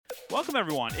Welcome,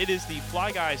 everyone. It is the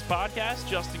Fly Guys podcast.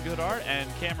 Justin Goodhart and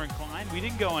Cameron Klein. We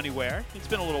didn't go anywhere. It's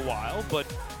been a little while, but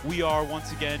we are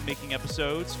once again making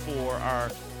episodes for our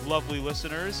lovely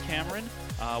listeners. Cameron,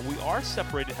 we are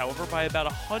separated, however, by about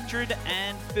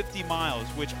 150 miles,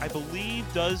 which I believe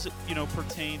does,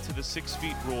 pertain to the 6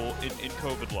 feet rule in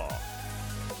COVID law.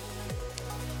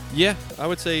 Yeah, I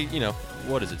would say,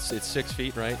 what is it? It's 6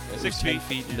 feet, right? It was 10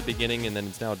 feet in the beginning, and then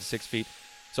it's now 6 feet.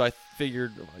 So I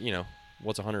figured,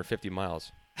 what's 150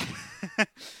 miles?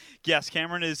 Yes,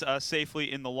 Cameron is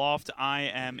safely in the loft. I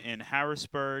am in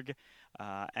Harrisburg.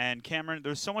 And Cameron,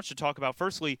 there's so much to talk about.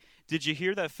 Firstly, did you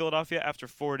hear that Philadelphia, after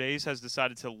 4 days, has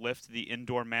decided to lift the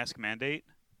indoor mask mandate?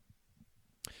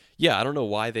 Yeah, I don't know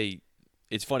why they –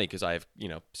 it's funny because I have,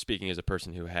 speaking as a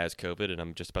person who has COVID, and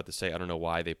I'm just about to say I don't know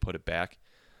why they put it back.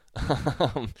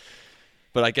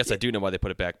 But I guess I do know why they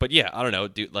put it back. But, yeah, I don't know,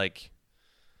 dude,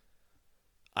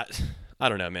 I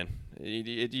don't know, man.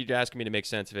 You're asking me to make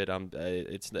sense of it. I'm not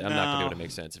going to be able to make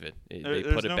sense of it. They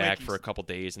put it back for a couple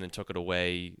days and then took it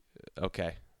away.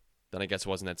 Okay. Then I guess it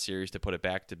wasn't that serious to put it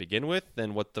back to begin with.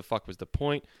 Then what the fuck was the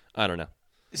point? I don't know.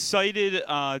 Cited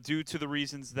due to the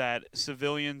reasons that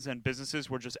civilians and businesses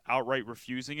were just outright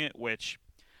refusing it, which,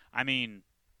 I mean,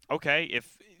 okay.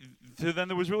 Then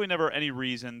there was really never any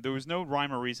reason. There was no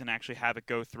rhyme or reason to actually have it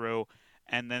go through.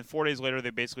 And then 4 days later,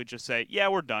 they basically just say, yeah,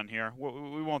 we're done here.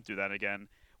 We won't do that again,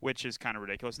 which is kind of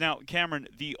ridiculous. Now, Cameron,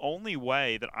 the only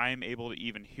way that I am able to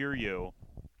even hear you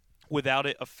without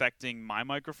it affecting my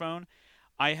microphone,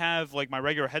 I have my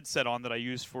regular headset on that I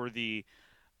use for the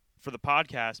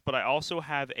podcast, but I also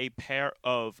have a pair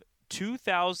of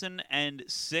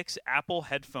 2006 Apple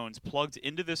headphones plugged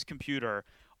into this computer,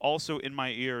 also in my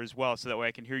ear as well, so that way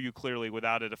I can hear you clearly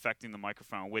without it affecting the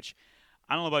microphone, which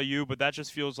I don't know about you, but that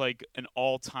just feels like an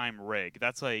all-time rig.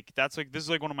 This is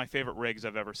one of my favorite rigs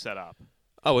I've ever set up.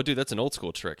 Oh, well, dude, that's an old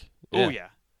school trick. Yeah. Oh yeah.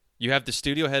 You have the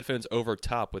studio headphones over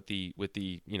top with the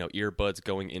earbuds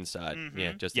going inside. Mm-hmm.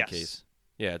 Yeah, just in case.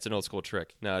 Yeah, it's an old school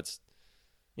trick. No, it's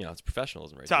it's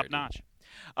professionalism right there. Top notch.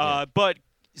 But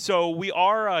so we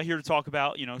are here to talk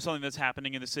about, something that's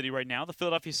happening in the city right now. The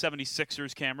Philadelphia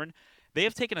 76ers, Cameron, they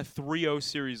have taken a 3-0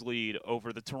 series lead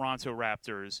over the Toronto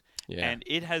Raptors, and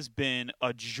it has been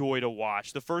a joy to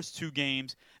watch. The first 2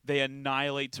 games, they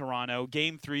annihilate Toronto.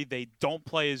 Game 3, they don't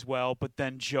play as well, but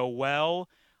then Joel,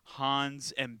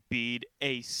 Hans, and Embiid,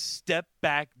 a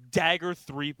step-back dagger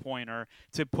three-pointer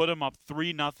to put them up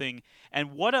 3-0.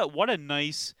 And what a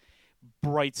nice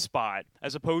bright spot,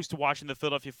 as opposed to watching the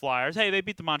Philadelphia Flyers. Hey, they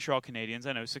beat the Montreal Canadiens.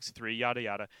 I know, 6-3, yada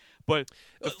yada. But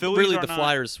the Phillies really, are the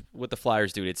Flyers, what the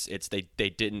Flyers do, it's they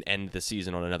didn't end the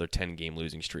season on another 10-game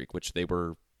losing streak, which they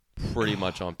were pretty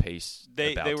much on pace.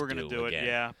 They were going to do again. it,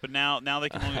 yeah. But now they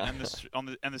can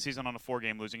only end the season on a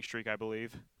 4-game losing streak, I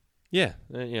believe. Yeah,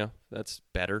 that's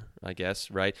better, I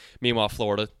guess, right? Meanwhile,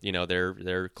 Florida,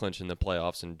 they're clinching the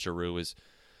playoffs, and Giroux is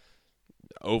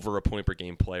over a point per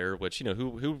game player, which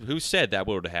who said that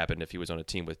would have happened if he was on a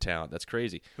team with talent? That's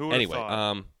crazy. Anyway,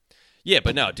 yeah,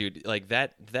 but no, dude,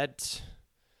 that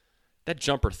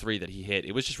jumper 3 that he hit,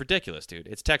 it was just ridiculous, dude.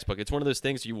 It's textbook. It's one of those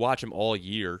things you watch him all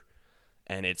year,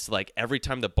 and it's like every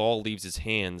time the ball leaves his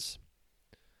hands,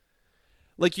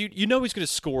 like he's going to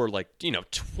score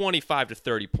 25 to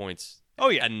 30 points. Oh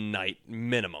yeah, a night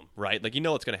minimum, right? Like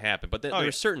it's going to happen. But there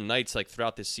are certain nights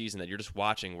throughout this season that you're just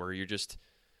watching where you're just.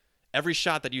 Every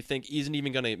shot that you think isn't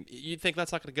even going to – you think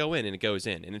that's not going to go in, and it goes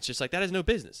in. And it's just like that has no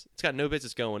business. It's got no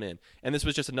business going in. And this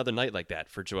was just another night like that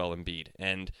for Joel Embiid.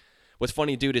 And what's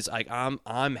funny, dude, is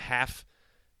I'm half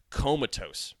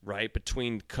comatose, right,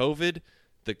 between COVID,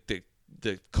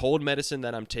 the cold medicine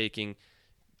that I'm taking,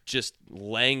 just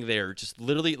laying there, just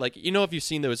literally – if you've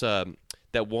seen those that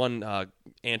one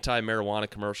anti-marijuana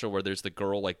commercial where there's the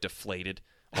girl deflated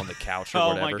on the couch or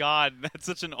whatever. Oh, my God. That's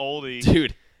such an oldie.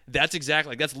 Dude. That's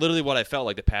literally what I felt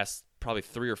like the past probably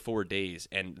 3 or 4 days.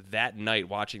 And that night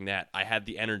watching that, I had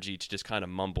the energy to just kind of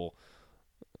mumble,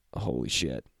 holy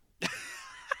shit,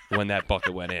 when that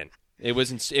bucket went in. It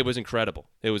was incredible.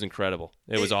 It was incredible.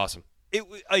 It was awesome. It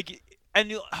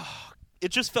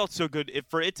just felt so good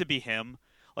for it to be him.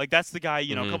 That's the guy,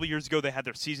 a couple years ago they had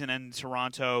their season end in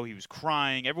Toronto. He was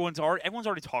crying. Everyone's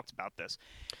already talked about this.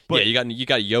 But yeah, you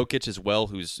got Jokic as well,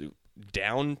 who's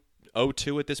down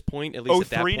 0-2 at this point, at least at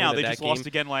that point. 0-3 now. They just lost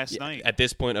again last night. At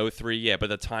this point, 0-3, yeah. But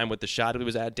the time with the shot, it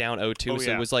was down 0-2.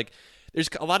 So it was there's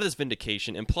a lot of this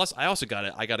vindication. And plus, I also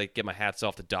got to get my hats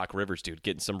off to Doc Rivers, dude,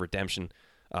 getting some redemption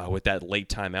with that late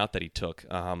timeout that he took.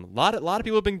 A lot of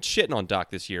people have been shitting on Doc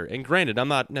this year. And granted, I'm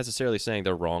not necessarily saying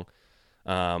they're wrong.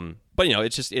 But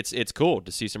it's cool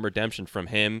to see some redemption from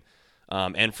him.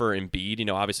 And for Embiid,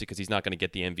 obviously because he's not going to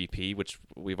get the MVP, which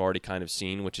we've already kind of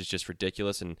seen, which is just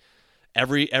ridiculous. And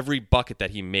every bucket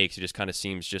that he makes, it just kind of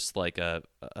seems just like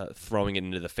throwing it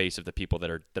into the face of the people that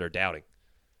are doubting.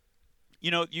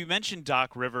 You mentioned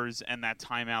Doc Rivers and that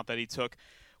timeout that he took,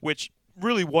 which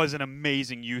really was an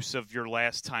amazing use of your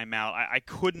last timeout. I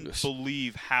couldn't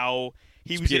believe how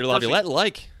he was. Peter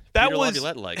Laviolette-like. That Peter was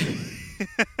Laviolette-like.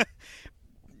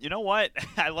 You know what?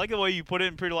 I like the way you put it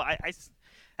in Peter.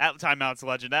 That timeout's a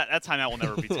legend. That timeout will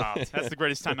never be topped. That's the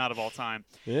greatest timeout of all time.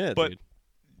 Yeah, but dude.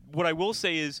 What I will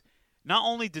say is, not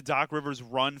only did Doc Rivers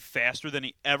run faster than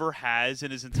he ever has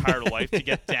in his entire life to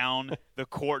get down the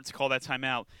court to call that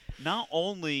timeout, not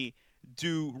only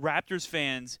do Raptors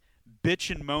fans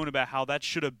bitch and moan about how that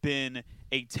should have been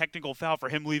a technical foul for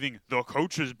him leaving the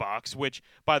coach's box, which,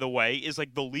 by the way, is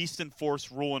like the least enforced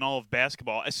rule in all of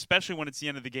basketball, especially when it's the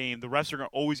end of the game. The refs are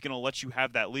always going to let you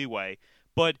have that leeway.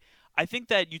 But I think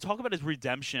that you talk about his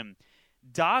redemption.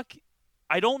 Doc,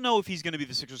 I don't know if he's going to be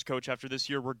the Sixers coach after this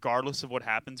year, regardless of what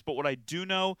happens. But what I do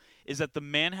know is that the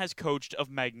man has coached a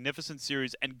magnificent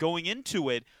series. And going into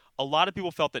it, a lot of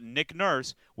people felt that Nick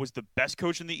Nurse was the best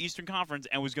coach in the Eastern Conference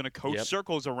and was going to coach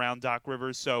circles around Doc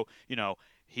Rivers. So,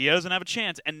 he doesn't have a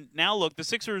chance. And now, look, the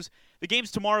Sixers, the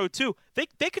game's tomorrow, too.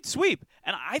 They could sweep.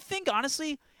 And I think,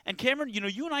 honestly, and Cameron,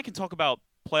 you and I can talk about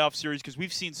playoff series because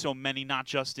we've seen so many, not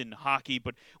just in hockey,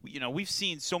 but, we've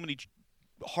seen so many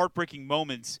heartbreaking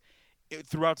moments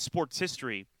throughout sports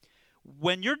history.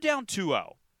 When you're down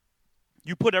 2-0,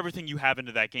 you put everything you have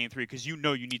into that Game 3 because you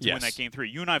need to win that Game 3.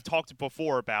 You and I have talked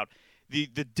before about the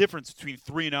difference between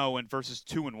 3-0 and versus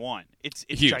 2-1. It's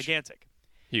huge. Gigantic.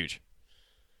 Huge.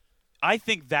 I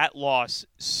think that loss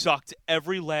sucked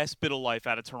every last bit of life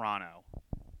out of Toronto.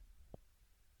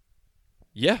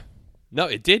 Yeah. No,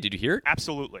 it did. Did you hear it?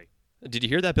 Absolutely. Did you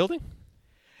hear that building?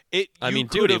 It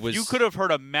was. You could have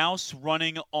heard a mouse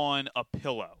running on a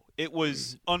pillow. It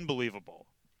was unbelievable.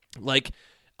 Like,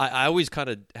 I always kind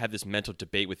of have this mental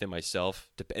debate within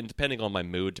myself, and depending on my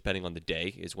mood, depending on the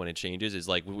day, is when it changes. Is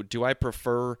like, do I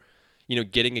prefer,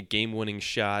 getting a game-winning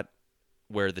shot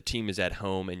where the team is at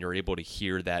home and you're able to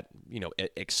hear that,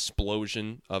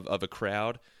 explosion of a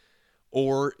crowd,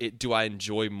 or do I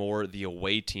enjoy more the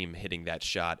away team hitting that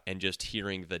shot and just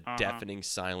hearing the deafening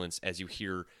silence as you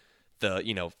hear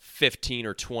the 15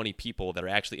 or 20 people that are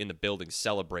actually in the building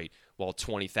celebrate while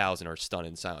 20,000 are stunned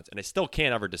in silence. And I still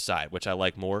can't ever decide which I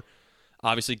like more.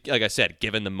 Obviously, like I said,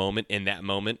 given the moment, in that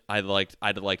moment, I'd like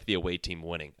the away team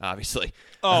winning, obviously.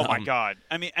 Oh, my God.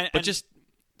 I mean, but just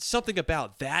something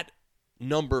about that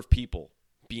number of people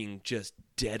being just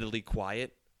deadly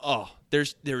quiet. Oh,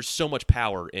 there's so much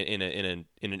power in an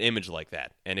image like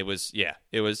that. And it was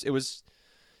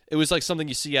like something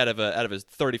you see out of a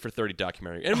 30 for 30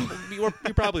 documentary. And you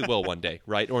probably will one day,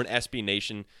 right? Or an SB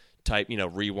Nation type,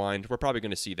 rewind. We're probably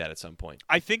going to see that at some point.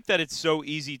 I think that it's so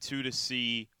easy to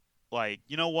see, like,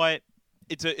 you know what?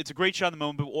 It's a great shot in the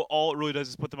moment, but all it really does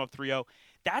is put them up 3-0.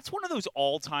 That's one of those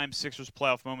all-time Sixers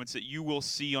playoff moments that you will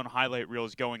see on highlight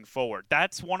reels going forward.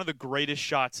 That's one of the greatest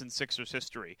shots in Sixers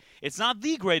history. It's not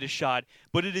the greatest shot,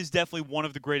 but it is definitely one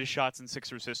of the greatest shots in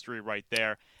Sixers history right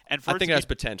there. And I think it has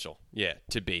potential,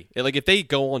 to be. Like, if they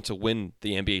go on to win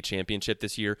the NBA championship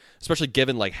this year, especially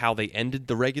given like how they ended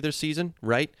the regular season,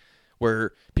 right?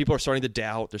 Where people are starting to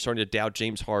doubt. They're starting to doubt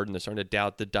James Harden. They're starting to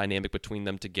doubt the dynamic between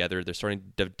them together. They're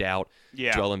starting to doubt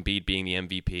Joel Embiid being the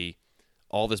MVP.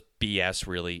 All this BS,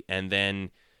 really. And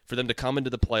then for them to come into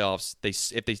the playoffs,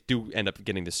 if they do end up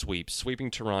getting the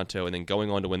sweeping Toronto, and then going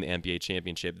on to win the NBA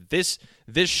championship, this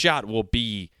shot will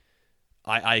be,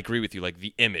 I agree with you, like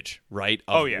the image, right?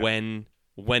 Of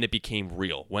when it became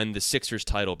real, when the Sixers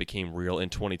title became real in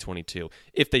 2022,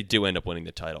 if they do end up winning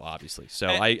the title, obviously. So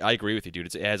I agree with you,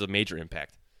 dude. It has a major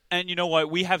impact. And you know what?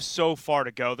 We have so far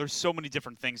to go. There's so many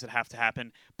different things that have to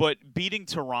happen. But beating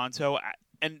Toronto,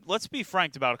 and let's be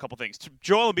frank about a couple things.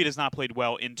 Joel Embiid has not played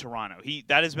well in Toronto.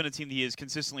 That has been a team that he has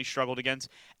consistently struggled against.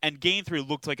 And Game 3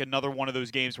 looked like another one of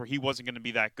those games where he wasn't going to be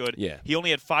that good. Yeah. He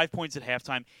only had 5 points at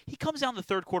halftime. He comes down the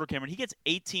third quarter, Cameron. He gets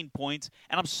 18 points.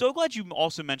 And I'm so glad you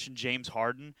also mentioned James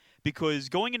Harden, because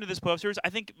going into this playoff series,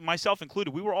 I think myself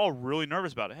included, we were all really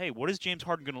nervous about it. Hey, what is James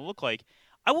Harden going to look like?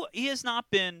 He has not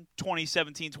been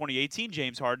 2017, 2018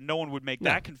 James Harden. No one would make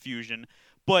that confusion.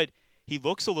 But he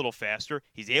looks a little faster.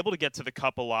 He's able to get to the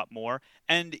cup a lot more.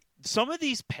 And some of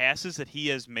these passes that he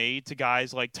has made to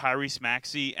guys like Tyrese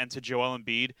Maxey and to Joel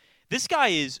Embiid, this guy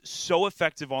is so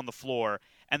effective on the floor.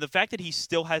 And the fact that he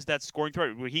still has that scoring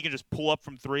threat where he can just pull up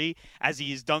from three, as he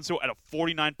has done so at a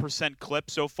 49% clip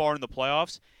so far in the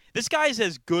playoffs, this guy is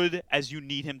as good as you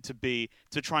need him to be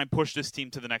to try and push this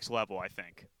team to the next level, I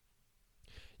think.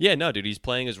 Yeah, no, dude, he's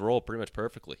playing his role pretty much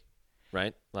perfectly,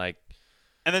 right? Like,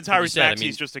 and then Tyrese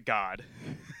Maxey's just a god.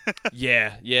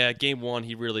 yeah. Game 1,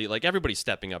 he really everybody's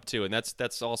stepping up too, and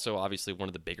that's also obviously one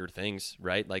of the bigger things,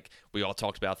 right? Like we all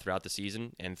talked about throughout the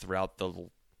season and throughout the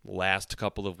last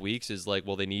couple of weeks is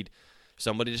well, they need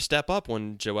somebody to step up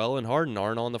when Joel and Harden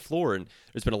aren't on the floor, and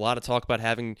there's been a lot of talk about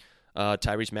having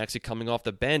Tyrese Maxey coming off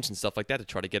the bench and stuff like that to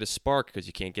try to get a spark because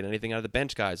you can't get anything out of the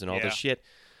bench guys and all this shit.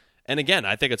 And again,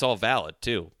 I think it's all valid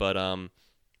too, but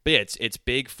yeah, it's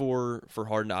big for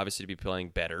Harden obviously to be playing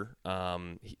better.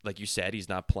 Like you said, he's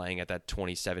not playing at that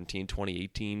 2017,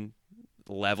 2018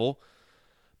 level.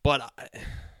 But,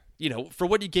 for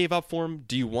what you gave up for him,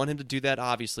 do you want him to do that?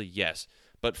 Obviously, yes.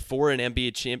 But for an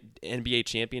NBA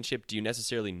championship, do you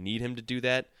necessarily need him to do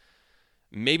that?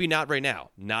 Maybe not right now.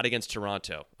 Not against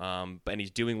Toronto. And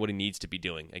he's doing what he needs to be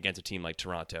doing against a team like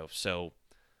Toronto. So,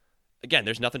 again,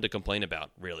 there's nothing to complain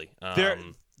about, really.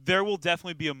 There will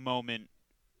definitely be a moment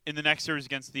in the next series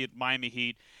against the Miami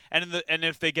Heat, and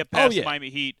if they get past the Miami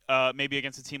Heat, maybe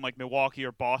against a team like Milwaukee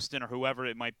or Boston or whoever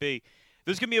it might be,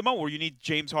 there's going to be a moment where you need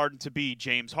James Harden to be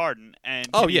James Harden. And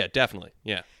definitely,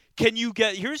 yeah. Can you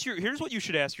get here's what you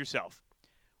should ask yourself: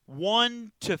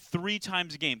 1 to 3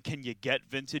 times a game, can you get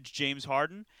vintage James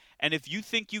Harden? And if you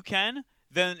think you can,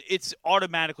 then it's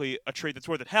automatically a trade that's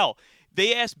worth it. Hell,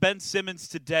 they asked Ben Simmons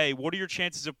today, what are your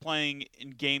chances of playing in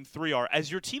Game 3 are? As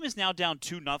your team is now down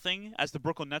 2-0, as the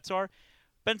Brooklyn Nets are,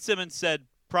 Ben Simmons said,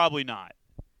 probably not.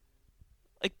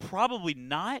 Probably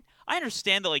not? I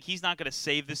understand that, he's not going to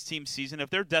save this team's season. If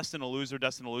they're destined to lose, they're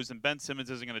destined to lose, and Ben Simmons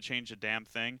isn't going to change a damn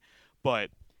thing.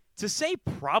 But to say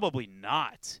probably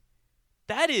not,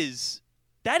 that is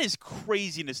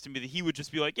craziness to me that he would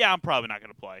just be like, yeah, I'm probably not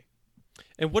going to play.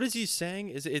 And what is he saying?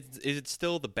 Is it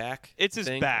still the back? It's his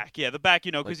thing? back, yeah, the back.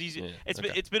 Because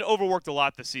it's been overworked a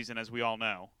lot this season, as we all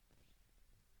know.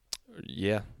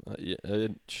 Yeah,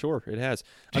 sure, it has.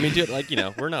 I mean, dude,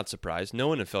 we're not surprised. No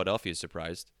one in Philadelphia is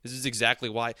surprised. This is exactly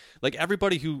why.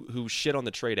 Everybody who shit on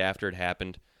the trade after it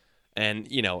happened, and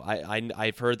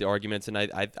I've heard the arguments, and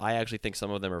I actually think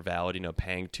some of them are valid.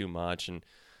 Paying too much and.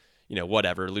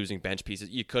 Whatever, losing bench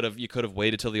pieces. You could have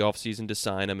waited till the offseason to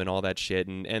sign him and all that shit.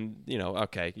 And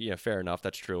okay, yeah, fair enough.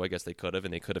 That's true. I guess they could have,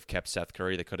 and they could have kept Seth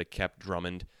Curry. They could have kept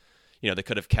Drummond. They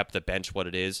could have kept the bench what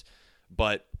it is.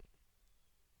 But,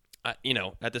 at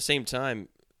the same time,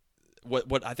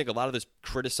 what I think a lot of those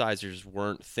criticizers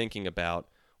weren't thinking about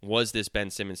was this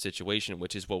Ben Simmons situation,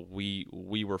 which is what we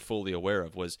were fully aware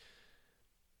of, was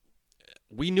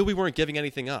we knew we weren't giving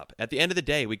anything up. At the end of the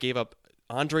day, we gave up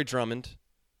Andre Drummond,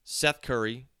 Seth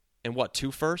Curry, and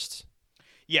 2 firsts?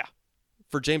 Yeah.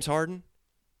 For James Harden?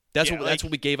 That's what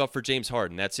we gave up for James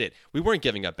Harden. That's it. We weren't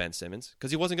giving up Ben Simmons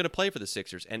because he wasn't going to play for the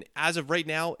Sixers. And as of right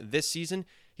now, this season,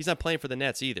 he's not playing for the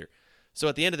Nets either. So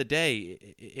at the end of the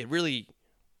day, it really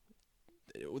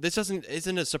this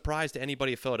isn't a surprise to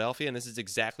anybody at Philadelphia, and this is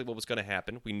exactly what was going to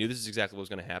happen. We knew this is exactly what was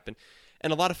going to happen.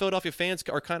 And a lot of Philadelphia fans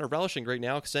are kind of relishing right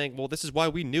now, saying, well, this is why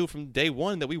we knew from day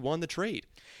one that we won the trade.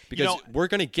 Because we're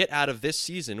going to get out of this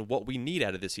season what we need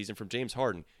out of this season from James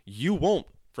Harden. You won't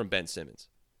from Ben Simmons.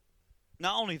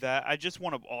 Not only that, I just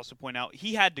want to also point out,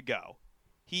 he had to go.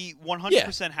 He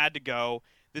 100% had to go.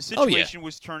 The situation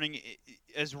was turning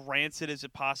as rancid as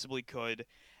it possibly could.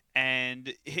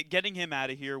 And getting him out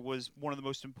of here was one of the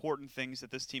most important things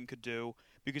that this team could do,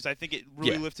 because I think it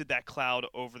really lifted that cloud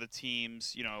over the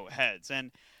team's, heads.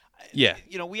 And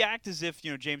we act as if,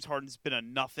 James Harden's been a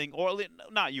nothing, or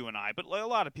not you and I, but a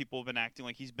lot of people have been acting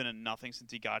like he's been a nothing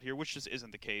since he got here, which just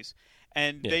isn't the case.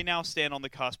 And they now stand on the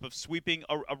cusp of sweeping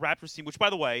a Raptors team, which, by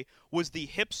the way, was the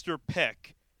hipster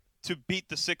pick to beat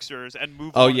the Sixers and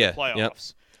move on to the playoffs. Yep.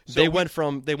 So they went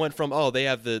from they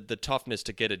have the toughness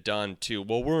to get it done to,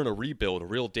 well, we're in a rebuild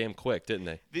real damn quick, didn't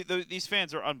they? These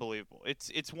fans are unbelievable.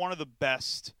 It's one of the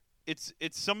best. It's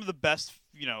some of the best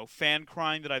fan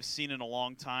crying that I've seen in a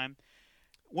long time.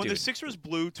 When the Sixers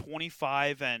blew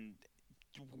 25 and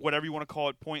whatever you want to call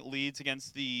it point leads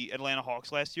against the Atlanta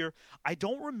Hawks last year, I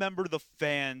don't remember the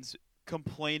fans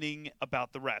complaining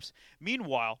about the refs.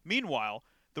 Meanwhile,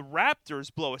 the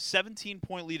Raptors blow a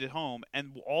 17-point lead at home,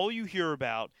 and all you hear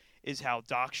about is how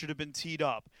Doc should have been teed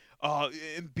up.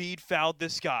 Embiid fouled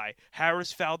this guy.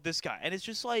 Harris fouled this guy. And it's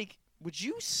just like, would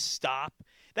you stop?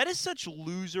 That is such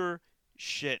loser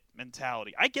shit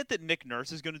mentality. I get that Nick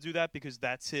Nurse is going to do that because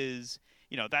that's his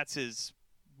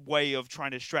way of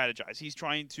trying to strategize. He's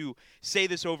trying to say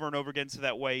this over and over again so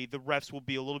that way the refs will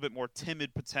be a little bit more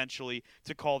timid potentially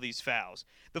to call these fouls.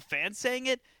 The fans saying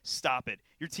it, stop it.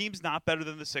 Your team's not better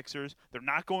than the Sixers. They're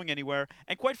not going anywhere.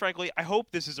 And quite frankly, I hope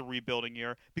this is a rebuilding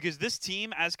year, because this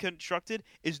team, as constructed,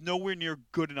 is nowhere near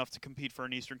good enough to compete for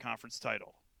an Eastern Conference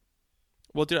title.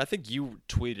 Well, dude, I think you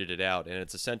tweeted it out, and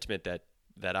it's a sentiment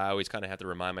that I always kind of have to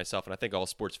remind myself, and I think all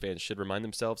sports fans should remind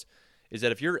themselves, is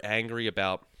that if you're angry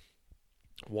about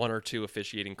one or two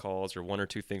officiating calls or one or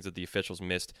two things that the officials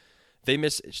missed, they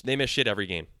miss shit every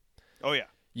game. Oh, yeah.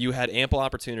 You had ample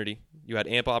opportunity. You had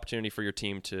ample opportunity for your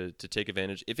team to take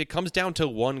advantage. If it comes down to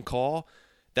one call,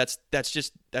 that's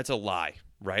a lie,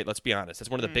 right? Let's be honest. That's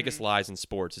one of the biggest lies in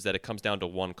sports is that it comes down to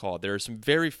one call. There are some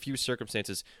very few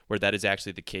circumstances where that is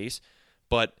actually the case,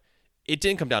 but it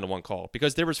didn't come down to one call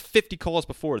because there was 50 calls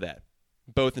before that,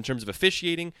 both in terms of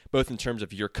officiating, both in terms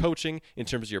of your coaching, in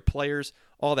terms of your players,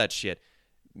 all that shit.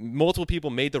 Multiple people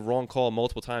made the wrong call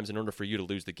multiple times in order for you to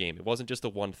lose the game. It wasn't just the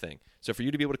one thing. So for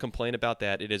you to be able to complain about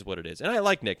that, it is what it is. And I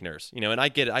like Nick Nurse, and I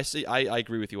get it. I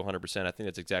agree with you 100%. I think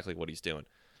that's exactly what he's doing.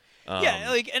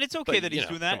 Yeah, and it's okay that he's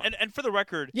doing that. And for the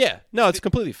record, it's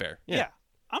completely fair. Yeah,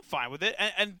 I'm fine with it.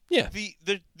 And yeah.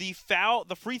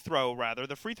 the free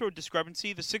throw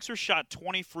discrepancy. The Sixers shot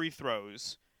 20 free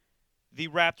throws. The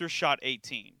Raptors shot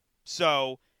 18.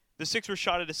 So the Sixers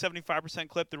shot at a 75%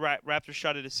 clip. The Raptors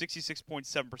shot at a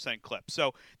 66.7% clip.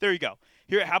 So there you go.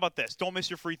 Here, how about this? Don't miss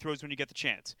your free throws when you get the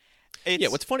chance.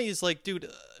 What's funny is, like, dude,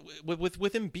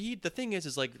 with Embiid, the thing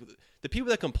is like the people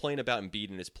that complain about Embiid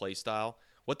and his play style,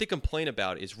 what they complain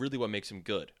about is really what makes him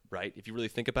good, right? If you really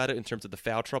think about it in terms of the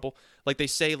foul trouble, like they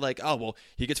say, like, oh, well,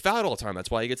 he gets fouled all the time. That's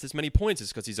why he gets this many points. Is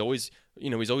because he's always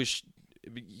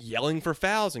yelling for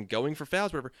fouls and going for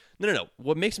fouls, whatever. No.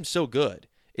 What makes him so good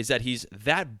is that he's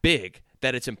that big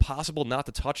that it's impossible not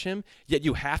to touch him, yet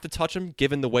you have to touch him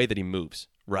given the way that he moves,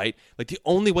 right? Like, the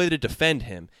only way to defend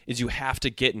him is you have to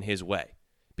get in his way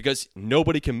because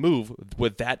nobody can move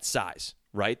with that size,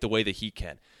 right? The way that he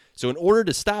can. So in order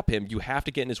to stop him, you have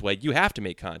to get in his way. You have to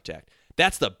make contact.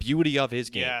 That's the beauty of his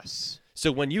game. Yes.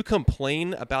 So when you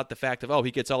complain about the fact of, oh,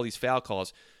 he gets all these foul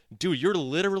calls, dude, you're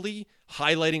literally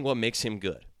highlighting what makes him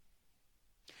good.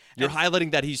 You're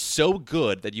highlighting that he's so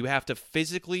good that you have to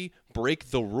physically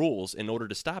break the rules in order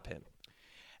to stop him.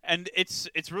 And it's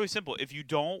really simple. If you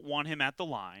don't want him at the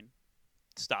line,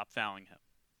 stop fouling him.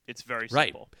 It's very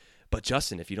simple. Right. But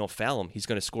Justin, if you don't foul him, he's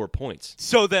going to score points.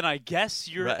 So then I guess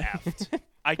you're effed.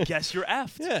 I guess you're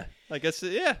effed. Yeah,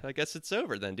 I guess it's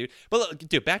over then, dude. But look,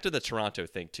 dude, back to the Toronto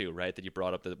thing too, right? That you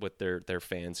brought up with their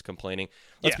fans complaining.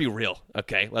 Let's be real,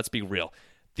 okay? Let's be real.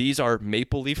 These are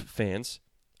Maple Leaf fans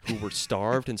who were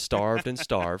starved and starved and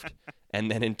starved,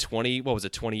 and then in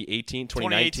 2018,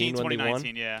 2019 when they won,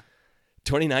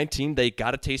 2019 they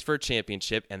got a taste for a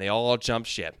championship and they all jumped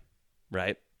ship,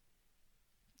 right?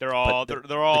 They're all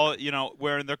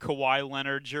wearing their Kawhi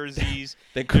Leonard jerseys,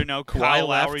 Kyle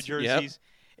Lowry jerseys.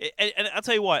 Yep. And I'll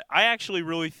tell you what, I actually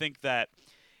really think that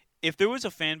if there was a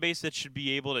fan base that should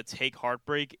be able to take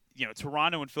heartbreak,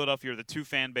 Toronto and Philadelphia are the two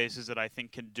fan bases that I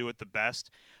think can do it the best.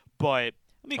 But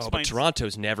let me explain. But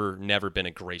Toronto's never been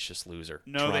a gracious loser.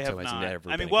 No, Toronto they have has not. Never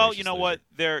I mean, been a you know loser. what?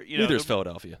 Neither's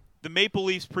Philadelphia. The Maple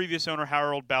Leafs' previous owner,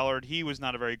 Harold Ballard, he was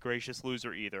not a very gracious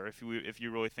loser either, if you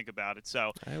really think about it.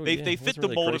 So they fit the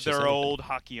mold of their old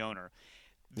hockey owner.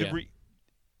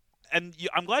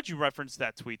 I'm glad you referenced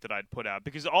that tweet that I'd put out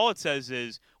because all it says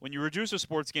is when you reduce a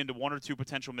sports game to one or two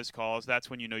potential missed calls, that's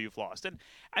when you know you've lost. And,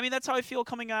 I mean, that's how I feel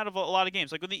coming out of a lot of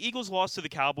games. Like when the Eagles lost to the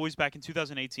Cowboys back in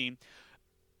 2018,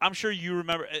 I'm sure you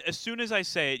remember. As soon as I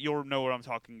say it, you'll know what I'm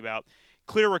talking about.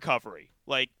 Clear recovery.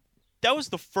 Like, that was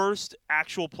the first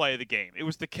actual play of the game. It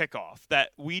was the kickoff that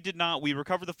we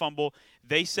recovered the fumble.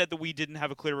 They said that we didn't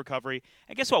have a clear recovery.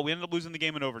 And guess what? We ended up losing the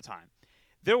game in overtime.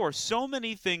 There were so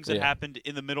many things that happened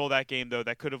in the middle of that game, though,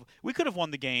 that we could have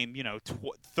won the game,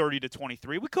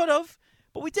 30-23. We could have,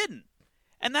 but we didn't.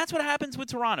 And that's what happens with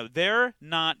Toronto. They're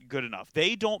not good enough.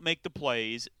 They don't make the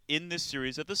plays in this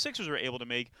series that the Sixers are able to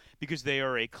make because they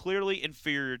are a clearly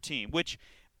inferior team, which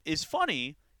is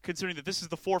funny considering that this is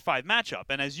the 4-5 matchup.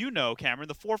 And as you know, Cameron,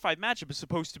 the 4-5 matchup is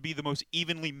supposed to be the most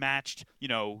evenly matched,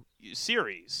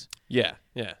 series. Yeah.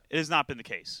 It has not been the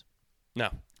case. No.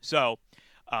 So,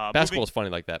 basketball is funny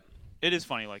like that. It is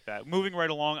funny like that. Moving right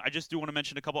along, I just do want to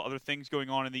mention a couple other things going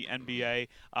on in the NBA.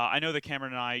 I know that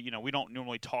Cameron and I, we don't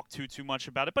normally talk too much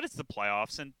about it, but it's the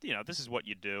playoffs, and, this is what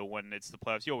you do when it's the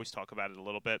playoffs. You always talk about it a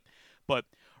little bit. But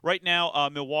right now,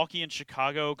 Milwaukee and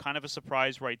Chicago, kind of a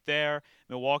surprise right there.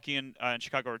 Milwaukee and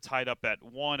Chicago are tied up at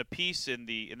 1 apiece in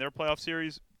their playoff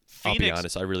series. I'll be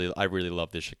honest, I really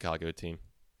love this Chicago team.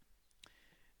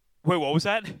 Wait, what was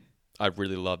that? I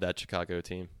really love that Chicago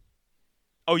team.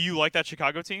 Oh, you like that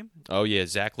Chicago team? Oh yeah,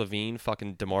 Zach LaVine,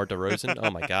 fucking DeMar DeRozan.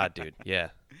 Oh my god, dude. Yeah,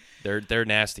 they're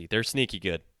nasty. They're sneaky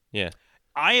good. Yeah.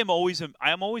 I am always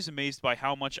amazed by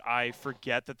how much I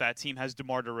forget that team has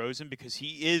DeMar DeRozan, because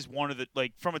he is one of the,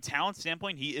 like, from a talent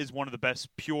standpoint, he is one of the best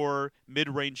pure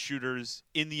mid-range shooters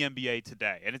in the NBA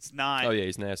today, and it's not. Oh yeah,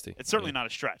 he's nasty. It's certainly not a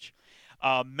stretch.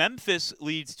 Memphis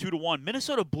leads 2-1.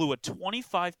 Minnesota blew a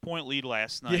 25-point lead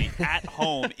last night at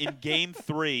home in Game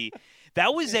 3.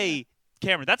 That was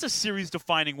Cameron, that's a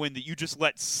series-defining win that you just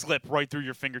let slip right through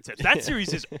your fingertips. That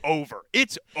series is over.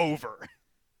 It's over.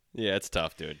 Yeah, it's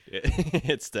tough, dude.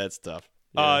 That's tough.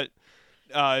 Yeah.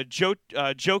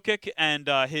 Jokic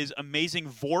and his amazing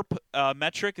VORP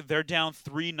metric, they're down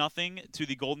 3-0 to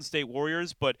the Golden State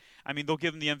Warriors, but, I mean, they'll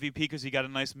give him the MVP because he got a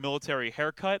nice military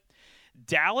haircut.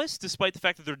 Dallas, despite the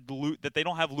fact that they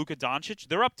don't have Luka Doncic,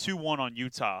 they're up 2-1 on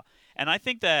Utah. And I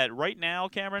think that right now,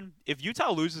 Cameron, if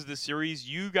Utah loses this series,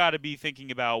 you got to be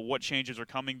thinking about what changes are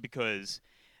coming, because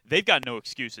they've got no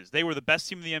excuses. They were the best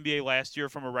team in the NBA last year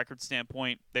from a record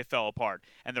standpoint. They fell apart.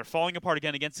 And they're falling apart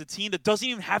again against a team that doesn't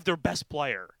even have their best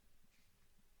player.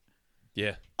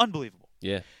 Yeah. Unbelievable.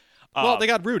 Yeah. Well, they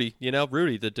got Rudy,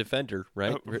 Rudy the defender,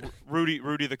 right?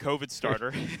 Rudy the COVID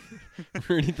starter.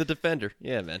 Rudy the defender.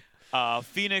 Yeah, man.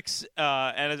 Phoenix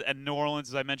and New Orleans,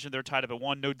 as I mentioned, they're tied up at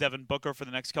 1. No Devin Booker for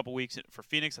the next couple weeks for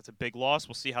Phoenix. That's a big loss.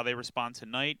 We'll see how they respond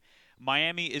tonight.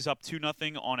 Miami is up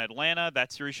 2-0 on Atlanta.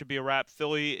 That series should be a wrap.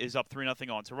 Philly is up 3-0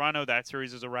 on Toronto. That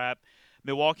series is a wrap.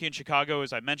 Milwaukee and Chicago,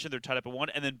 as I mentioned, they're tied up at 1.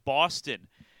 And then Boston.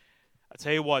 I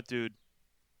tell you what, dude,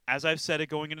 as I've said it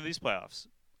going into these playoffs,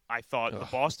 I thought the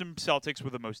Boston Celtics were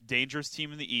the most dangerous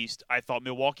team in the East. I thought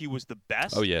Milwaukee was the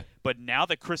best. Oh, yeah. But now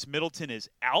that Chris Middleton is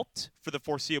out for the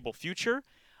foreseeable future,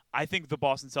 I think the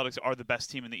Boston Celtics are the best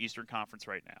team in the Eastern Conference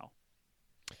right now.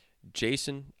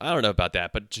 Jason, I don't know about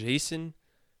that, but Jason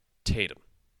Tatum.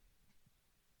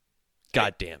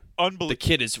 Goddamn. Unbelievable. The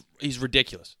kid he's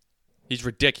ridiculous. He's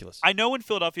ridiculous. I know in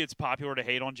Philadelphia it's popular to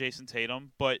hate on Jason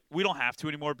Tatum, but we don't have to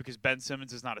anymore because Ben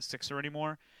Simmons is not a Sixer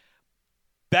anymore.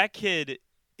 That kid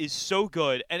is so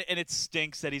good, and it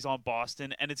stinks that he's on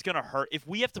Boston, and it's going to hurt. If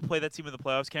we have to play that team in the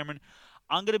playoffs, Cameron,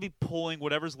 I'm going to be pulling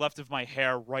whatever's left of my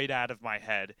hair right out of my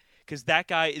head, because that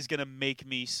guy is going to make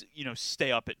me,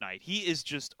 stay up at night. He is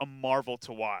just a marvel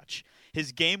to watch.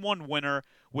 His Game 1 winner,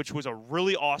 which was a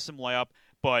really awesome layup,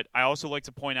 but I also like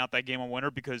to point out that Game 1 winner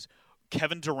because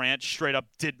Kevin Durant straight up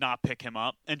did not pick him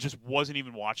up and just wasn't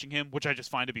even watching him, which I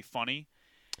just find to be funny.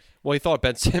 Well, he thought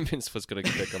Ben Simmons was going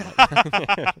to pick him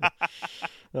up.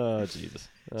 Oh, Jesus.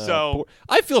 So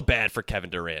I feel bad for Kevin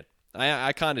Durant.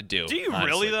 I kind of do. Do you honestly.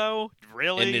 Really, though?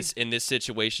 Really? In this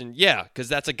situation? Yeah, because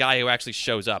that's a guy who actually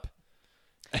shows up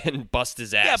and busts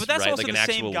his ass. Yeah, but that's right? also like the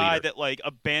same guy leader. that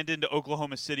abandoned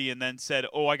Oklahoma City and then said,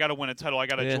 "Oh, I got to win a title. I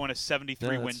got to join a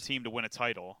 73-win team to win a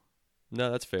title."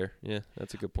 No, that's fair. Yeah,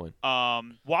 that's a good point.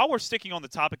 While we're sticking on the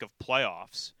topic of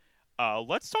playoffs,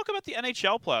 let's talk about the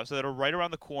NHL playoffs that are right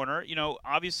around the corner.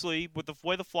 Obviously, with the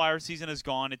way the Flyers season has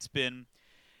gone, it's been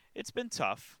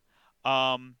tough.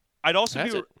 I'd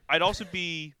also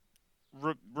be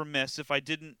remiss if I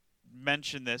didn't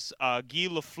mention this. Guy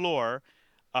Lafleur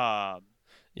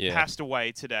passed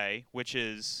away today, which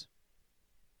is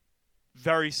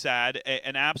very sad.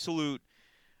 An absolute,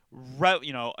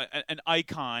 an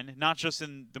icon, not just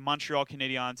in the Montreal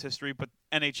Canadiens history, but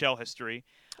NHL history.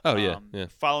 Oh, yeah.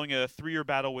 Following a 3-year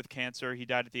battle with cancer, he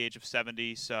died at the age of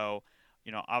 70. So,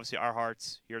 obviously our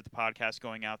hearts here at the podcast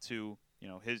going out to,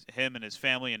 him and his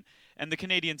family and the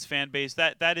Canadiens fan base.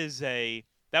 That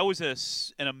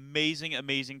was an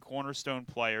amazing cornerstone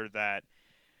player that,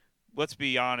 let's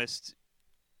be honest,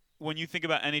 when you think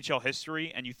about NHL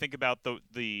history and you think about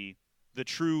the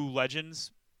true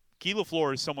legends, Guy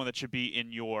Lafleur is someone that should be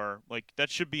in your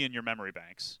memory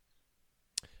banks.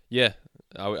 Yeah,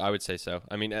 I would say so.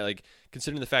 I mean,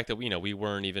 considering the fact that we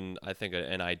weren't even, I think,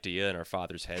 an idea in our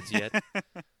fathers' heads yet,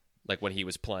 like when he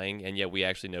was playing, and yet we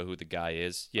actually know who the guy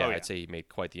is. Yeah, I'd say he made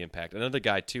quite the impact. Another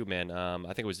guy too, man. I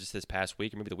think it was just this past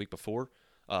week, or maybe the week before.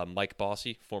 Mike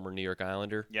Bossy, former New York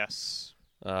Islander. Yes.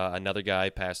 Another guy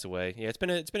passed away. Yeah, it's been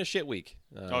a shit week.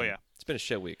 It's been a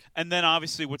shit week. And then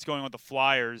obviously what's going on with the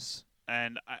Flyers,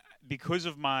 and because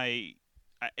of my.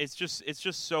 It's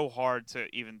just so hard to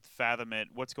even fathom it.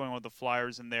 What's going on with the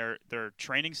Flyers and their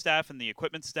training staff and the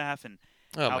equipment staff and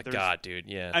oh my god, dude,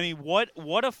 yeah. I mean, what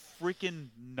a freaking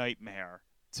nightmare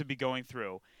to be going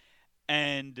through.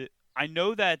 And I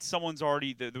know that someone's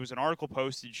already there was an article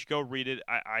posted. You should go read it.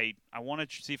 I want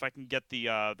to see if I can get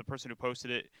the person who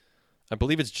posted it. I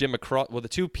believe it's Jim McCraw. Well, the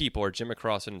two people are Jim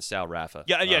McCrossin and Sal Raffa.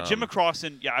 Yeah, Jim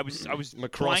McCrossin. Yeah, I was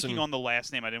blanking on the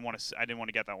last name. I didn't want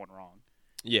to get that one wrong.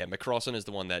 Yeah, McCrossin is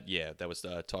the one that was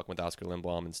talking with Oscar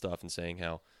Lindblom and stuff and saying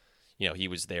how, he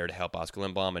was there to help Oscar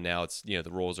Lindblom, and now it's, the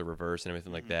roles are reversed and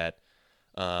everything like that.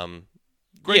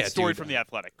 Great story from The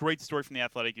Athletic. Great story from The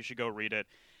Athletic. You should go read it.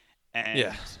 And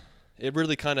yeah, it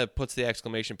really kind of puts the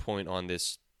exclamation point on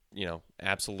this,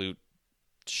 absolute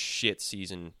shit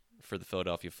season for the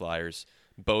Philadelphia Flyers,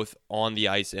 both on the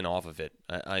ice and off of it.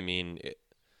 I mean,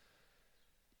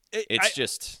 it's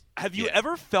just. Have you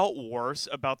ever felt worse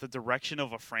about the direction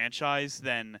of a franchise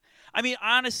than? I mean,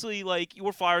 honestly, like,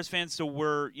 we're Flyers fans, so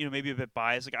we're maybe a bit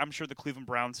biased. Like, I'm sure the Cleveland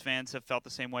Browns fans have felt the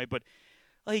same way, but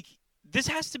like, this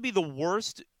has to be the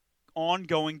worst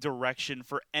ongoing direction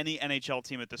for any NHL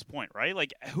team at this point, right?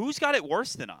 Like, who's got it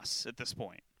worse than us at this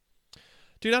point?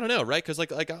 Dude, I don't know, right? Because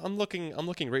like I'm looking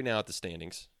right now at the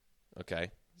standings.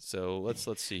 Okay, so let's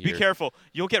see here. Be careful,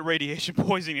 you'll get radiation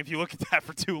poisoning if you look at that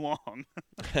for too long.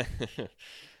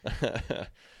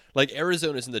 Like,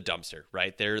 Arizona's in the dumpster,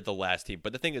 right? They're the last team,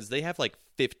 but the thing is, they have like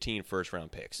 15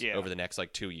 first-round picks over the next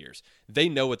like 2 years. They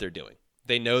know what they're doing.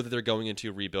 They know that they're going into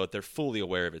a rebuild. They're fully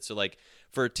aware of it. So, like,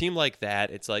 for a team like that,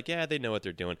 it's like, yeah, they know what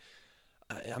they're doing.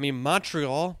 I mean,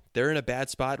 Montreal, they're in a bad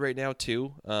spot right now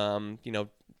too.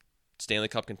 Stanley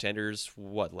Cup contenders,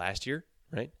 last year,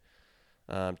 right?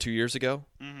 2 years ago.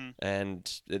 Mm-hmm.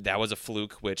 And that was a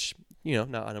fluke, which, now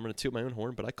I'm going to toot my own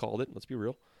horn, but I called it. Let's be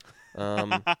real.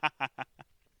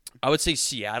 I would say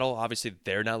Seattle, obviously,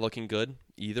 they're not looking good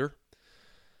either.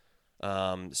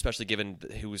 Especially given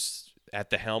who's at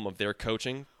the helm of their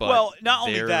coaching. But well, not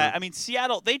only that, I mean,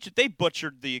 Seattle, they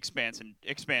butchered the expansion.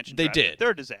 They did.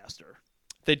 They're a disaster.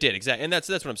 They did, exactly. And that's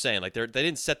what I'm saying. Like, they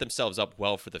didn't set themselves up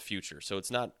well for the future. So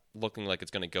it's not looking like it's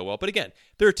going to go well. But again,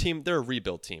 they're a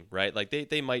rebuild team, right? Like,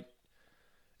 they might.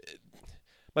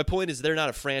 My point is, they're not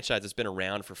a franchise that's been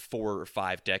around for 4 or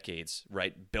 5 decades,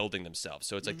 right, building themselves.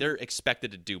 So it's like they're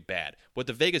expected to do bad. What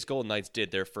the Vegas Golden Knights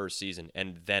did their first season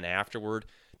and then afterward,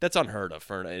 that's unheard of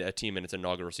for a team in its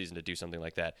inaugural season to do something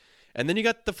like that. And then you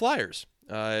got the Flyers,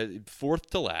 4th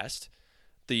to last.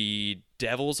 The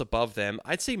Devils above them.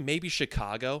 I'd say maybe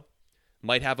Chicago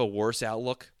might have a worse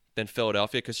outlook than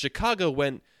Philadelphia, because Chicago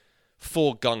went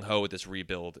full gung-ho with this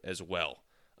rebuild as well.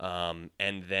 And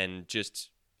then just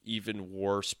even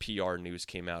worse PR news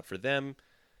came out for them.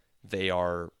 They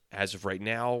are, as of right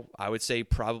now, I would say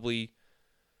probably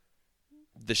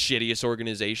the shittiest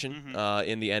organization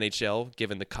in the NHL,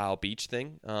 given the Kyle Beach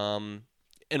thing. And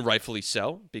rightfully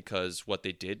so, because what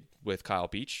they did with Kyle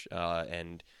Beach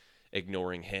and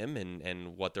ignoring him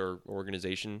and what their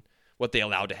organization, what they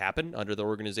allowed to happen under the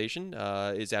organization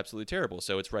is absolutely terrible.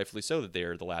 So it's rightfully so that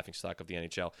they're the laughingstock of the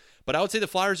NHL. But I would say the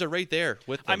Flyers are right there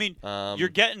with them. I mean, you're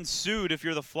getting sued if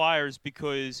you're the Flyers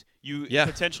because you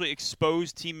potentially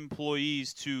expose team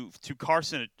employees to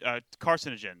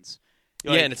carcinogens.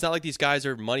 And it's not like these guys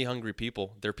are money-hungry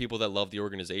people. They're people that love the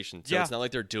organization. So it's not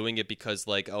like they're doing it because,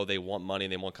 like, they want money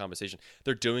and they want compensation.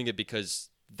 They're doing it because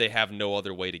they have no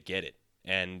other way to get it.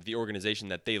 And the organization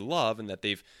that they love and that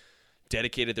they've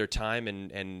dedicated their time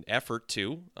and effort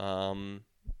to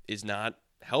is not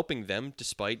helping them,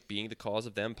 despite being the cause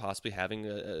of them possibly having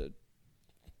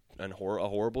a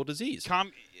horrible disease.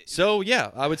 So, yeah,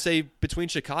 I would say between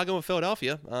Chicago and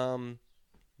Philadelphia,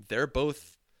 they're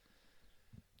both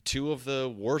two of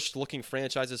the worst-looking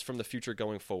franchises from the future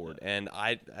going forward. And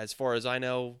as far as I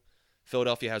know,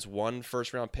 Philadelphia has 1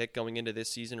 first-round pick going into this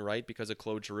season, right, because of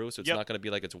Claude Giroux, so it's not going to be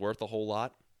like it's worth a whole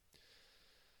lot.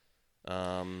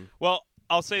 Well,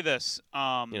 I'll say this.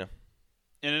 In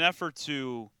an effort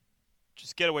to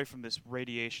just get away from this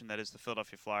radiation that is the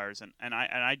Philadelphia Flyers, and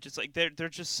I just like they're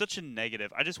just such a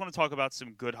negative. I just want to talk about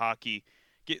some good hockey.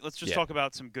 Let's just talk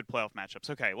about some good playoff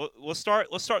matchups. Okay, let's start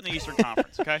in the Eastern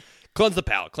Conference. Okay, cleanse the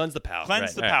palate.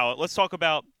 Palate. Let's talk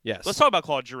about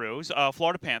Claude Giroux's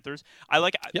Florida Panthers.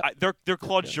 They're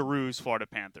Claude Giroux's Florida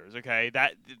Panthers. Okay,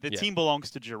 that the team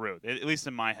belongs to Giroux. At least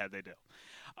in my head, they do.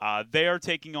 They are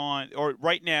taking on, or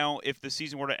right now, if the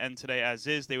season were to end today as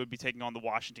is, they would be taking on the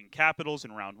Washington Capitals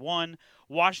in round 1.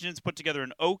 Washington's put together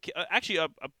a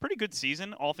pretty good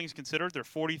season, all things considered. They're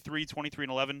 43, 23,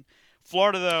 and 11.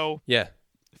 Florida, though,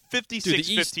 56,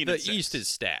 15, and 6. The East is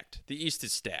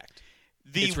stacked.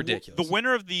 It's ridiculous. The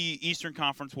winner of the Eastern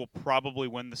Conference will probably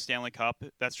win the Stanley Cup.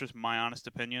 That's just my honest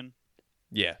opinion.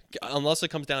 Yeah, unless it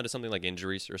comes down to something like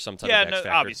injuries or some type of X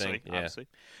factor thing. Obviously.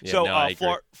 So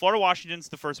Florida Washington's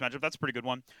the first matchup. That's a pretty good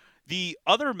one. The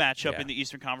other matchup in the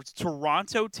Eastern Conference,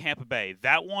 Toronto Tampa Bay.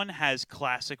 That one has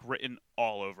classic written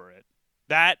all over it.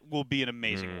 That will be an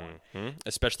amazing one.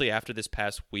 Especially after this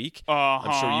past week.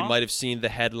 I'm sure you might have seen the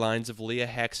headlines of Leah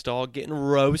Hextall getting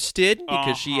roasted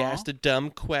because she asked a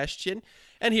dumb question.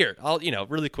 And here, I'll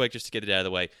really quick just to get it out of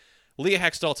the way. Leah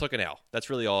Hextall took an L. That's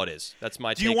really all it is. That's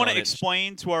my take on it. Do you want to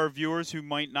explain to our viewers who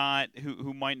might not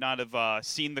have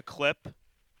seen the clip?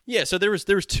 Yeah, so there was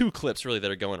two clips really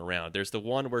that are going around. There's the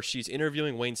one where she's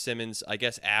interviewing Wayne Simmons, I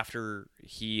guess after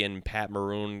he and Pat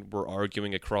Maroon were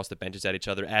arguing across the benches at each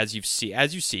other. As you see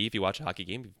if you watch a hockey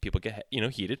game, people get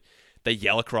heated. They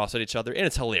yell across at each other, and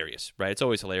it's hilarious, right? It's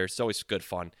always hilarious. It's always good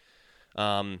fun.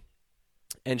 And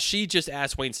she just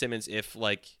asked Wayne Simmons if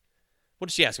what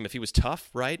did she ask him? If he was tough,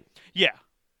 right? Yeah.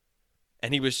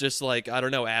 And he was just like, I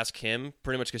don't know, ask him,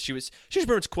 pretty much, because she was pretty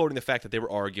much quoting the fact that they were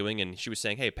arguing, and she was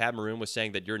saying, hey, Pat Maroon was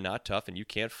saying that you're not tough and you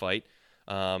can't fight,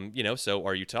 so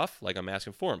are you tough? Like, I'm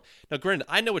asking for him. Now, granted,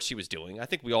 I know what she was doing. I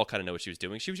think we all kind of know what she was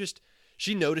doing.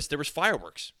 She noticed there was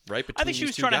fireworks, right, between I think she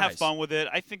was trying to have fun with it.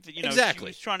 I think that, exactly.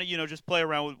 She was trying to, just play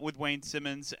around with Wayne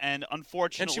Simmons, and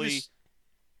unfortunately...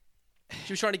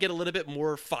 She was trying to get a little bit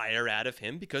more fire out of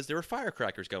him because there were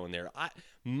firecrackers going there.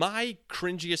 My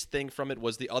cringiest thing from it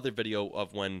was the other video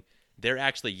of when they're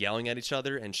actually yelling at each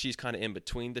other, and she's kind of in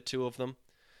between the two of them.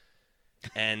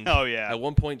 And oh, yeah. At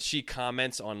one point, she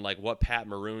comments on what Pat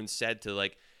Maroon said to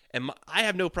and I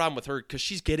have no problem with her because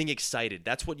she's getting excited.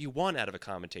 That's what you want out of a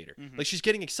commentator. Mm-hmm. She's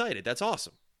getting excited. That's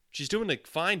awesome. She's doing a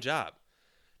fine job.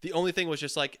 The only thing was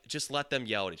just let them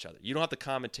yell at each other. You don't have to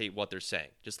commentate what they're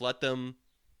saying. Just let them.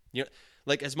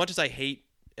 As much as I hate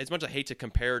to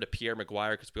compare to Pierre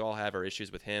Maguire, because we all have our issues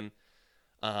with him,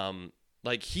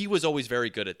 he was always very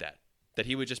good at that. That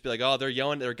he would just be like, oh, they're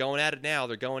yelling, they're going at it now,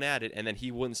 they're going at it, and then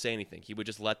he wouldn't say anything. He would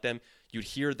just let them. You'd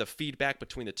hear the feedback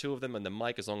between the two of them and the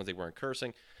mic, as long as they weren't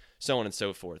cursing, so on and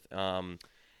so forth. But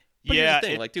here's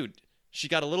the thing, dude, she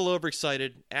got a little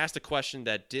overexcited, asked a question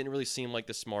that didn't really seem like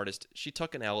the smartest. She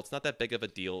took an L. It's not that big of a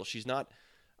deal. She's not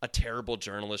a terrible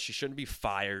journalist. She shouldn't be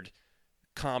fired.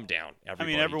 Calm down,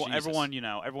 everybody. I mean,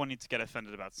 everyone needs to get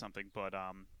offended about something, but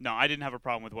no, I didn't have a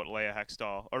problem with what Leah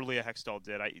Hextall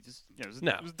did. It was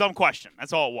a dumb question.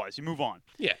 That's all it was. You move on.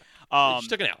 Yeah, she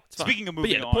took it out. It's speaking fine. of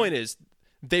moving on, the point is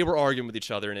they were arguing with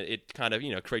each other, and it kind of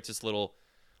creates this little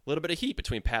bit of heat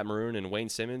between Pat Maroon and Wayne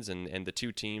Simmons and the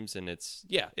two teams, and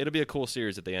it'll be a cool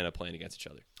series if they end up playing against each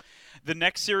other. The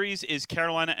next series is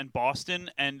Carolina and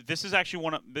Boston, and this is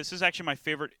actually my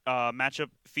favorite matchup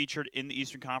featured in the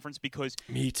Eastern Conference because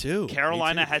Me too.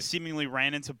 Carolina has seemingly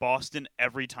ran into Boston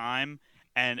every time,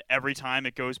 and every time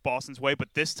it goes Boston's way.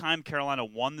 But this time Carolina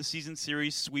won the season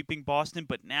series, sweeping Boston.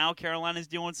 But now Carolina's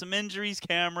dealing some injuries,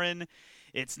 Cameron.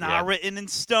 It's not written in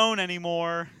stone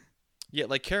anymore. Yeah,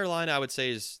 Carolina, I would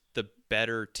say, is the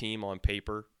better team on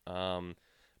paper.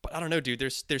 But I don't know, dude.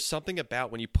 There's something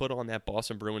about when you put on that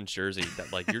Boston Bruins jersey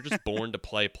that you're just born to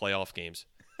play playoff games.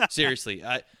 Seriously,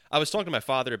 I was talking to my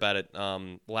father about it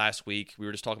last week. We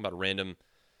were just talking about random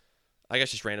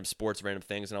sports, random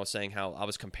things, and I was saying how I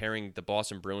was comparing the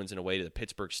Boston Bruins in a way to the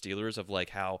Pittsburgh Steelers of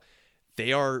how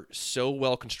they are so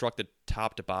well constructed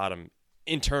top to bottom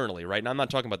internally, right? And I'm not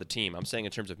talking about the team. I'm saying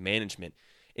in terms of management,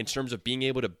 in terms of being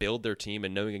able to build their team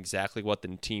and knowing exactly what the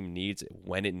team needs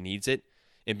when it needs it.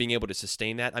 And being able to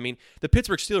sustain that. I mean, the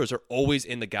Pittsburgh Steelers are always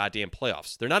in the goddamn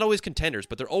playoffs. They're not always contenders,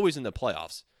 but they're always in the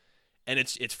playoffs. And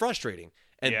it's frustrating.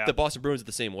 And the Boston Bruins are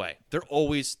the same way. They're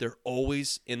always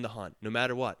in the hunt, no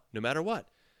matter what.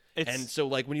 And so,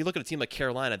 when you look at a team like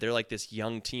Carolina, they're this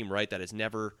young team, right, that has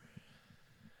never...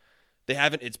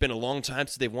 It's been a long time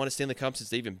since they've won a Stanley Cup, since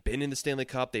they've even been in the Stanley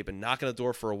Cup. They've been knocking on the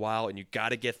door for a while, and you got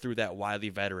to get through that wily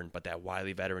veteran. But that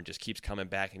wily veteran just keeps coming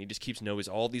back, and he just keeps knowing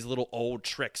all these little old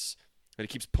tricks that he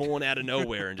keeps pulling out of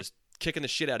nowhere and just kicking the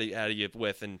shit out of you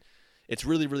with, and it's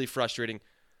really, really frustrating.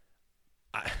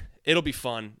 It'll be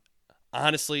fun.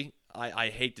 Honestly, I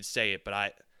hate to say it,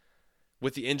 but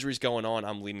with the injuries going on,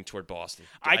 I'm leaning toward Boston.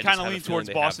 I kind of lean towards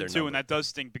Boston too, and that does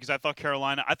stink because I thought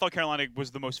Carolina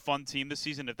was the most fun team this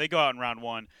season. If they go out in round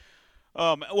one,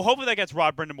 hopefully that gets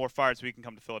Rod Brindamore fired so he can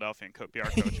come to Philadelphia and be our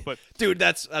coach. But dude,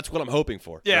 that's what I'm hoping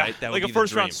for. Yeah, right? That would a be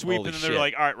first the dream. round sweep, Holy and then they're shit.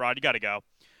 like, all right, Rod, you got to go.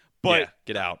 But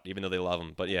get out, even though they love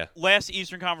him. But yeah, last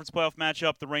Eastern Conference playoff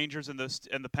matchup: the Rangers and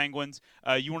the Penguins.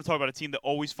 You want to talk about a team that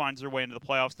always finds their way into the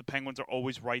playoffs? The Penguins are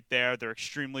always right there. They're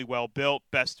extremely well built,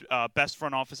 best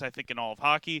front office I think in all of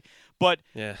hockey. But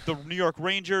the New York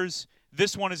Rangers,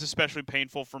 this one is especially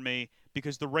painful for me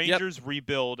because the Rangers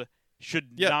rebuild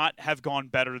should not have gone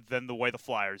better than the way the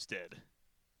Flyers did.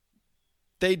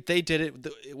 They did it.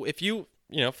 If you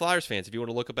Flyers fans, if you want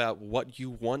to look about what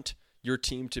you want your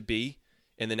team to be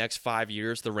in the next 5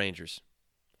 years, the Rangers.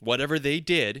 Whatever they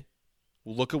did,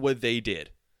 look at what they did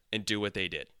and do what they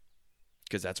did.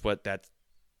 Because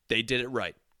they did it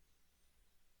right.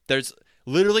 There's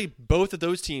literally both of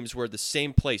those teams were the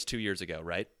same place 2 years ago,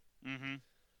 right? Mm-hmm.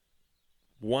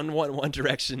 One went one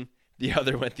direction, the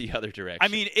other went the other direction. I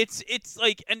mean, it's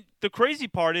and the crazy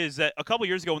part is that a couple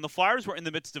years ago when the Flyers were in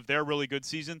the midst of their really good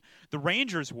season, the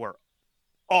Rangers were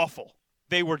awful.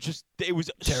 They were just – it was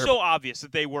Terrible. so obvious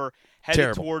that they were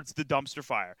headed towards the dumpster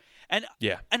fire. And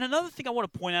another thing I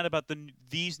want to point out about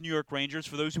these New York Rangers,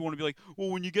 for those who want to be like, well,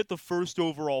 when you get the first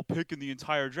overall pick in the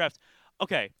entire draft.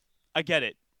 Okay, I get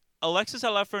it. Alexis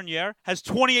Lafreniere has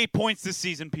 28 points this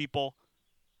season, people.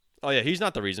 Oh, yeah, he's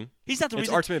not the reason. He's not the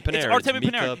reason. It's Artemi Panarin. It's Artemi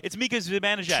Panarin. It's Mika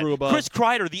Zibanejad. Trouba. Chris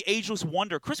Kreider, the ageless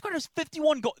wonder. Chris Kreider has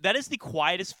 51 goals. That is the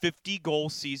quietest 50-goal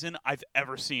season I've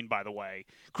ever seen, by the way.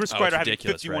 Chris Kreider having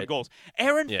 51 goals.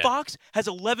 Aaron Fox has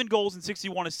 11 goals and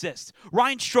 61 assists.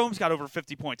 Ryan Strom's got over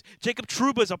 50 points. Jacob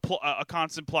Trouba is a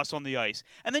constant plus on the ice.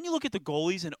 And then you look at the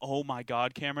goalies, and oh, my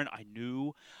God, Cameron,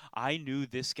 I knew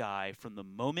this guy from the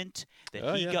moment that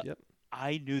got –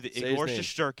 I knew that Igor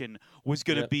Shesterkin was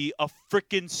going to be a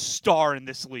freaking star in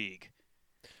this league.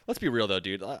 Let's be real, though,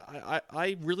 dude.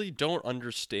 I really don't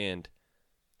understand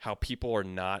how people are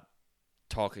not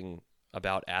talking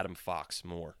about Adam Fox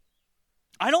more.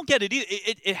 I don't get it either.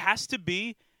 It has to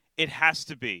be. It has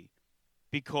to be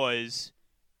because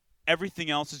everything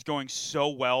else is going so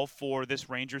well for this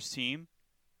Rangers team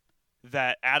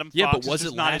that Adam Fox is but was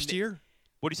it last year?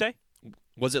 What do you say?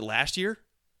 Was it last year?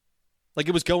 Like,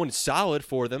 it was going solid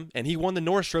for them, and he won the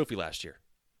Norris Trophy last year.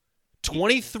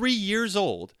 23 years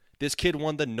old, this kid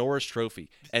won the Norris Trophy,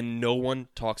 and no one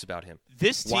talks about him.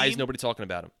 This team, why is nobody talking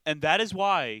about him? And that is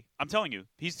why, I'm telling you,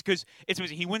 because it's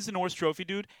amazing. He wins the Norris Trophy,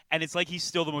 dude, and it's like he's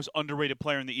still the most underrated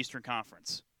player in the Eastern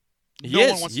Conference.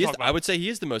 I would say he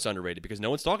is the most underrated because no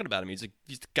one's talking about him. He's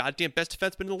the goddamn best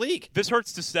defenseman in the league. This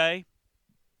hurts to say.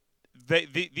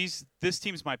 This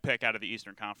team's my pick out of the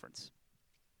Eastern Conference.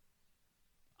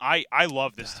 I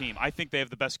love this team. I think they have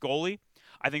the best goalie.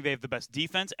 I think they have the best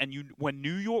defense. And when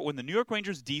the New York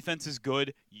Rangers defense is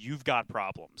good, you've got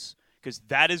problems because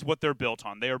that is what they're built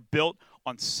on. They are built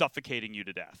on suffocating you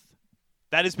to death.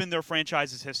 That has been their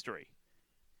franchise's history.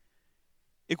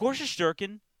 Igor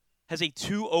Shesterkin has a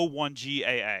 201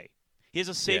 GAA. He has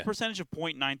a save percentage of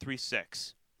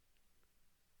 .936.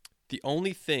 The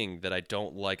only thing that I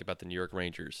don't like about the New York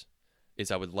Rangers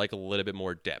is I would like a little bit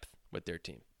more depth with their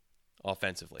team.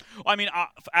 Offensively, I mean,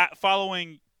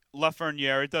 following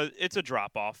Lafreniere, it's a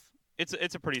drop off. It's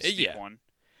a pretty steep one.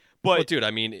 But dude, I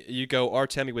mean, you go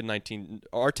Artemi with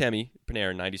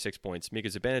Panarin 96 points, Mika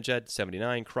Zibanejad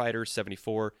 79, Kreider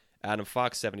 74, Adam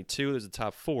Fox 72. There's the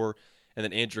top four, and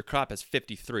then Andrew Kropp has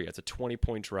 53. That's a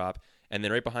 20-point drop, and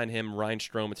then right behind him, Ryan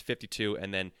Strome it's 52,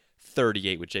 and then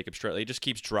 38 with Jacob Strelly. It just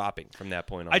keeps dropping from that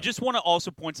point on. I just want to also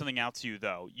point something out to you,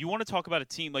 though. You want to talk about a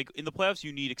team like in the playoffs,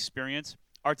 you need experience.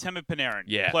 Artemi Panarin,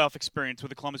 playoff experience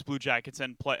with the Columbus Blue Jackets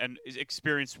and is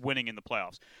experienced winning in the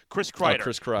playoffs. Chris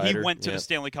Kreider, he went to the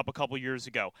Stanley Cup a couple years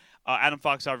ago. Adam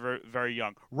Fox, very, very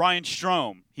young. Ryan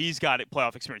Strome, he's got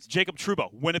playoff experience. Jacob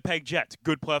Trouba, Winnipeg Jets,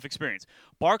 good playoff experience.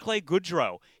 Barclay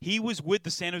Goodrow, he was with the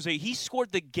San Jose. He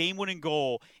scored the game-winning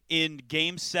goal in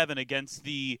Game 7 against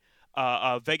the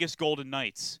Vegas Golden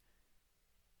Knights.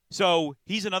 So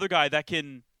he's another guy that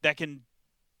can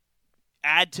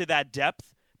add to that depth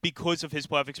because of his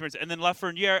playoff experience. And then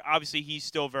Lafreniere, obviously he's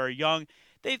still very young.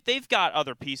 They've got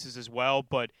other pieces as well,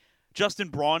 but Justin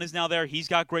Braun is now there. He's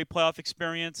got great playoff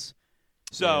experience.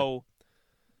 So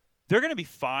they're going to be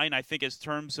fine, I think, as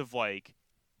terms of like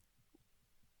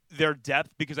their depth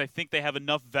because I think they have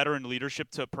enough veteran leadership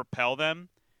to propel them.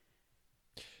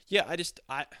 Yeah, I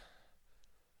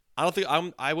don't think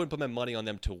I wouldn't put my money on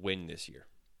them to win this year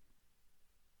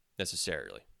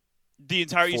necessarily. The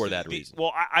entire for that reason.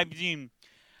 Well, I mean,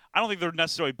 I don't think they're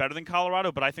necessarily better than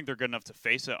Colorado, but I think they're good enough to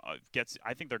face it.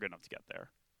 I think they're good enough to get there.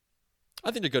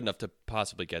 I think they're good enough to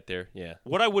possibly get there. Yeah.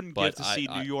 What I wouldn't give to see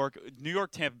New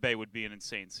York Tampa Bay would be an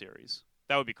insane series.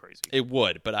 That would be crazy. It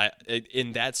would, but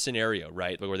in that scenario,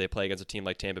 right, where they play against a team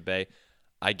like Tampa Bay,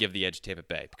 I give the edge to Tampa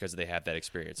Bay because they have that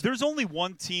experience. There's only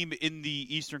one team in the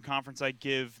Eastern Conference I'd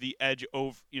give the edge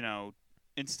over,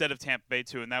 instead of Tampa Bay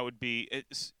to, and that would be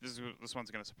this one's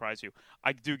going to surprise you.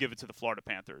 I do give it to the Florida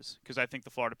Panthers because I think the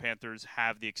Florida Panthers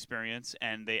have the experience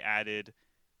and they added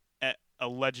a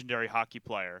legendary hockey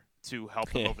player to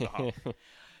help them over the hump.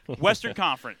 Western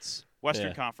Conference.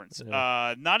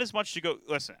 Not as much to go.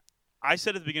 Listen, I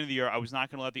said at the beginning of the year I was not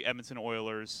going to let the Edmonton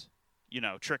Oilers,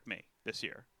 trick me this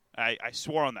year. I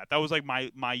swore on that. That was like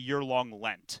my year-long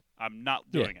Lent. I'm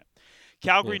not doing it.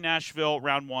 Calgary, Nashville,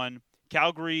 round one.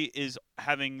 Calgary is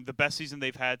having the best season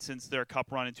they've had since their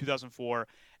cup run in 2004.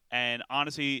 And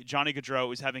honestly, Johnny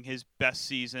Gaudreau is having his best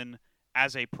season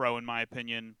as a pro, in my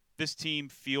opinion. This team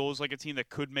feels like a team that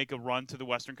could make a run to the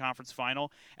Western Conference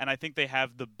Final, and I think they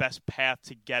have the best path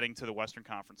to getting to the Western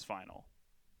Conference Final.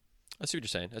 I see what you're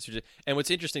saying. And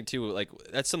what's interesting, too, like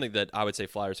that's something that I would say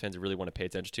Flyers fans really want to pay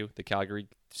attention to, the Calgary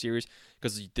series,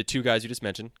 because the two guys you just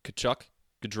mentioned, Tkachuk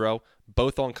Gaudreau,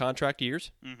 both on contract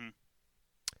years. Mm-hmm.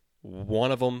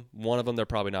 One of them, they're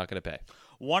probably not going to pay.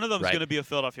 One of them is going to be a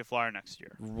Philadelphia Flyer next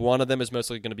year. One of them is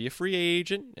mostly going to be a free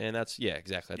agent, and that's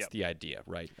exactly. That's the idea,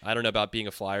 right? I don't know about being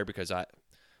a Flyer because I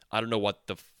don't know what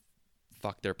the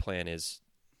fuck their plan is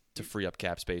to free up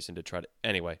cap space and to try to.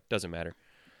 Anyway, doesn't matter.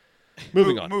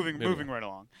 Moving on. Moving right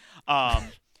along.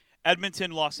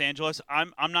 Edmonton, Los Angeles.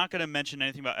 I'm not going to mention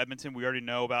anything about Edmonton. We already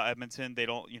know about Edmonton. They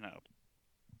don't,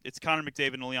 it's Connor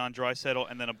McDavid and Leon Draisaitl,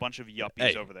 and then a bunch of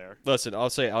yuppies over there. Listen, I'll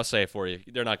say it for you.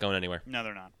 They're not going anywhere. No,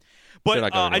 they're not. But they're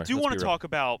not going anywhere. I do want to talk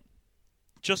about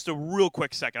just a real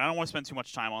quick second. I don't want to spend too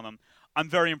much time on them. I'm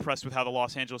very impressed with how the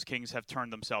Los Angeles Kings have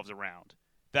turned themselves around.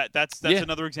 That's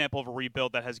another example of a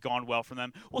rebuild that has gone well for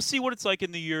them. We'll see what it's like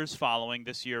in the years following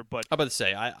this year. But I'm about to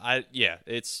say,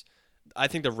 I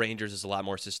think the Rangers is a lot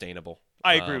more sustainable.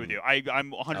 I agree with you.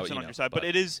 I'm 100% on your side. But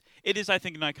it is I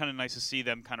think, kind of nice to see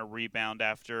them kind of rebound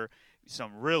after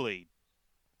some really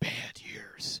bad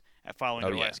years following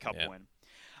their last Cup win.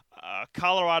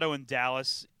 Colorado and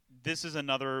Dallas, this is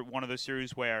another one of those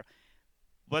series where,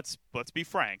 let's be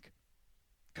frank,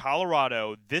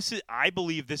 Colorado, I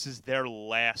believe this is their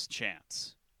last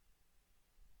chance.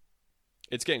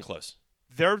 It's getting close.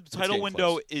 Their title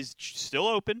window is still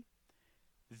open.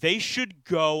 They should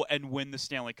go and win the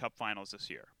Stanley Cup Finals this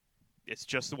year. It's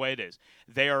just the way it is.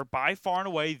 They are by far and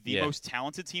away the most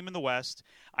talented team in the West.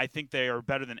 I think they are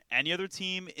better than any other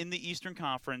team in the Eastern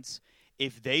Conference.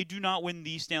 If they do not win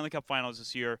the Stanley Cup Finals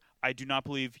this year, I do not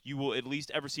believe you will at least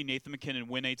ever see Nathan MacKinnon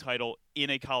win a title in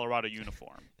a Colorado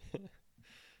uniform.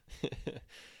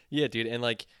 Yeah, dude, and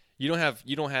you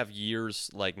don't have years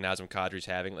like Nazem Kadri's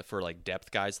having for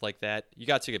depth guys like that. You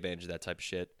got to take advantage of that type of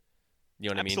shit. You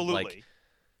know what Absolutely. I mean?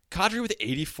 Kadri with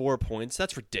 84 points,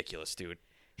 that's ridiculous, dude.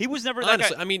 He was never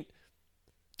honestly. That I mean,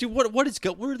 dude, what is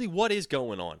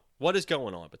going on? What is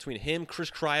going on between him, Chris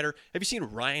Kreider? Have you seen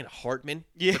Ryan Hartman?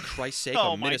 Yeah. For Christ's sake,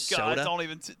 oh of my Minnesota. God!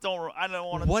 I don't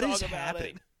want to. What talk is about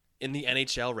happening it. in the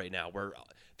NHL right now? Where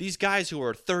these guys who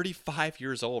are 35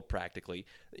 years old, practically,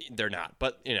 they're not.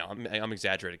 But I'm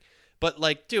exaggerating. But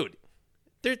dude,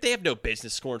 they have no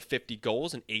business scoring 50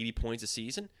 goals and 80 points a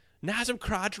season. Nazem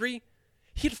Kadri,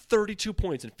 he had 32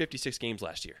 points in 56 games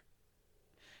last year.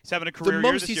 He's having a career year.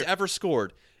 The most he's ever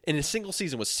scored in a single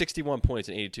season was 61 points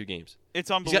in 82 games.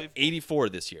 It's unbelievable. He's got 84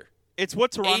 this year. It's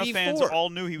what Toronto 84. fans all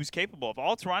knew he was capable of.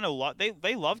 All Toronto,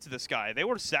 they loved this guy. They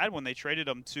were sad when they traded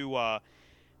him to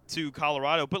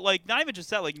Colorado. But not even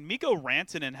just that. Mikko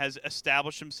Rantanen has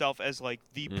established himself as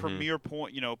the premier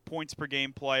points per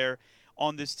game player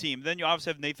on this team. Then you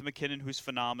obviously have Nathan MacKinnon, who's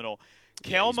phenomenal.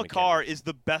 Cale Makar is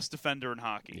the best defender in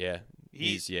hockey. Yeah.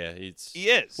 He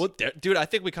is. Well, dude, I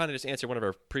think we kind of just answered one of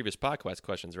our previous podcast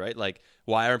questions, right?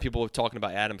 Why aren't people talking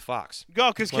about Adam Fox? Go,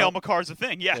 because Cale Makar's a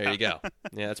thing. Yeah. There you go.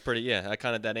 Yeah, that's pretty. Yeah,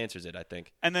 that answers it, I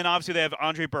think. And then obviously they have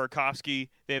Andrei Burakovsky.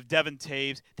 They have Devin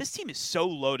Taves. This team is so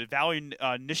loaded. Valerie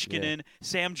Niskanen,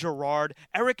 Sam Girard,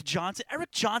 Eric Johnson.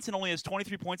 Eric Johnson only has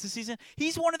 23 points this season.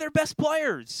 He's one of their best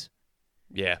players.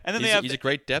 Yeah, and then he's a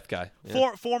great depth guy.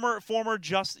 Yeah. Former,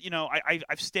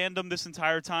 I've stand him this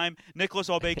entire time. Nicholas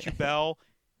Aube-Kubel,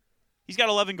 he's got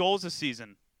 11 goals this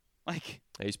season.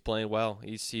 He's playing well.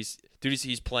 He's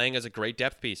playing as a great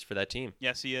depth piece for that team.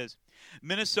 Yes, he is.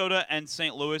 Minnesota and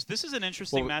St. Louis. This is an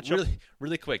interesting matchup.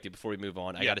 Really quick, dude, before we move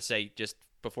on, I got to say, just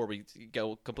before we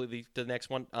go completely to the next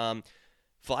one,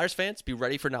 Flyers fans, be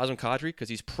ready for Nazem Kadri because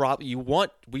he's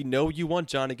we know you want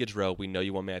Johnny Gaudreau, we know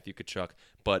you want Matthew Tkachuk,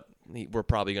 but we're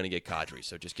probably going to get Kadri,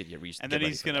 so just get your reason. And then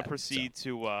he's going to proceed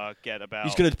to get about.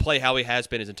 He's going to play how he has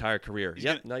been his entire career.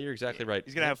 You're exactly right.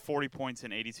 He's going to have 40 points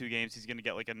in 82 games. He's going to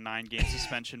get a 9-game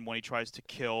suspension when he tries to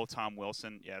kill Tom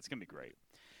Wilson. Yeah, it's going to be great.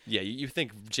 Yeah, you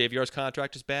think JVR's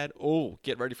contract is bad? Oh,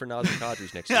 get ready for Nazem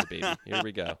Kadri's next year, baby. Here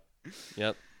we go.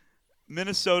 Yep.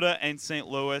 Minnesota and St.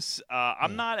 Louis.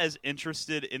 I'm not as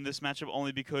interested in this matchup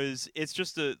only because it's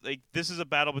just this is a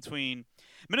battle between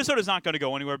Minnesota's not going to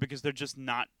go anywhere because they're just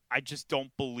not. I just don't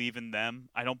believe in them.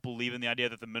 I don't believe in the idea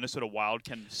that the Minnesota Wild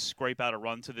can scrape out a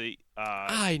run to the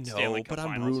I know, Stanley Cup but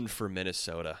I'm Finals. rooting for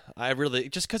Minnesota. I really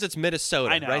just because it's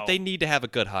Minnesota, I know. right? They need to have a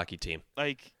good hockey team.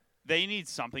 They need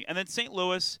something, and then St.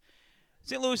 Louis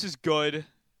is good.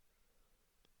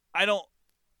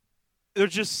 They're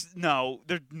just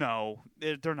they're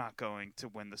not going to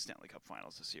win the Stanley Cup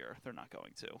Finals this year. They're not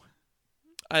going to.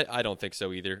 I don't think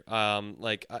so either. I'm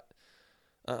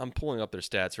pulling up their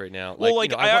stats right now. Well,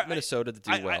 I want Minnesota to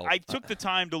do well. I took the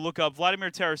time to look up Vladimir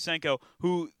Tarasenko,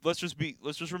 who let's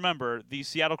just remember the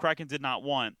Seattle Kraken did not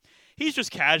want. He's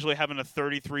just casually having a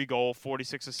 33-goal,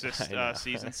 46-assist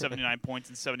season, 79 points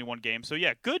in 71 games. So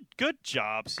yeah, good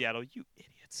job, Seattle, you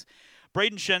idiots.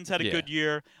 Braden Shen's had a good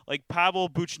year. Like Pavel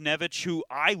Buchnevich, who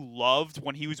I loved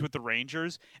when he was with the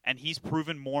Rangers, and he's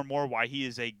proven more and more why he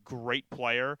is a great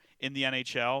player in the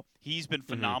NHL. He's been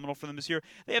phenomenal for them this year.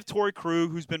 They have Torrey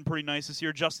Krug, who's been pretty nice this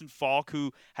year. Justin Falk,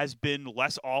 who has been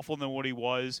less awful than what he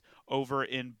was over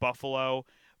in Buffalo.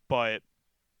 But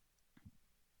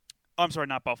I'm sorry,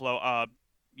 not Buffalo.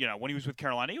 When he was with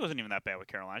Carolina, he wasn't even that bad with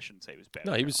Carolina. I shouldn't say he was bad.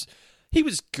 No, he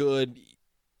was good.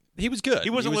 He was good. He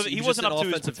wasn't up to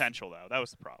his potential, though. That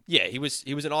was the problem. Yeah, he was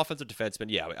an offensive defenseman.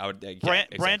 Yeah, I would.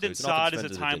 Brandon Saad is a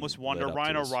timeless wonder.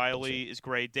 Ryan O'Reilly is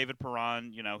great. David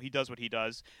Perron, he does what he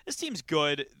does. This team's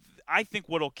good. I think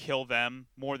what'll kill them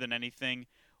more than anything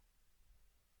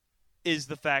is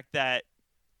the fact that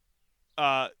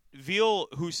Ville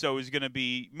Husso is going to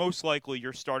be most likely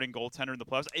your starting goaltender in the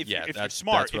playoffs. If you're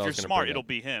smart, it'll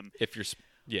be him.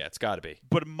 It's got to be.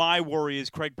 But my worry is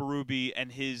Craig Berube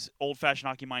and his old-fashioned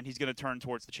hockey mind. He's going to turn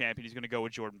towards the champion. He's going to go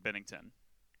with Jordan Binnington.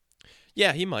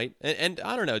 Yeah, he might. And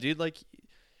I don't know, dude. Like,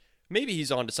 maybe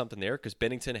he's on to something there because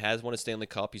Binnington has won a Stanley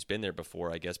Cup. He's been there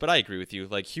before, I guess. But I agree with you.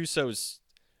 Like, Husso's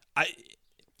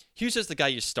the guy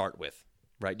you start with,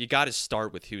 right? You got to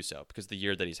start with Husso because of the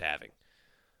year that he's having.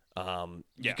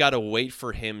 You got to wait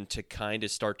for him to kind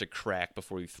of start to crack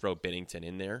before you throw Binnington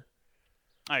in there.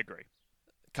 I agree.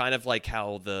 Kind of like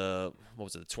how the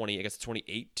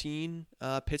 2018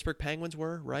 Pittsburgh Penguins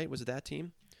were, right? Was it that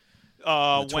team?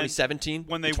 2017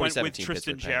 when they went with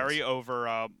Tristan Jarry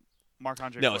over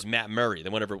Marc-Andre. No, it was Matt Murray. They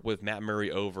went over with Matt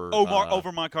Murray over.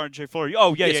 Over Marc-Andre Fleury.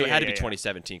 Oh yeah. So it had to be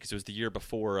 2017 because it was the year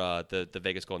before the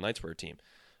Vegas Golden Knights were a team.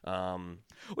 They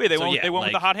went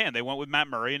with the hot hand. They went with Matt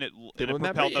Murray, and it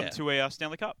propelled them to a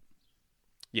Stanley Cup.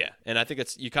 Yeah, and I think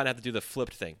you kind of have to do the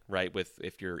flipped thing, right? With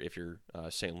if you're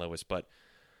St. Louis, but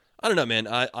I don't know, man.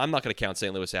 I'm not going to count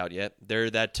St. Louis out yet. They're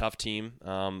that tough team.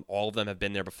 All of them have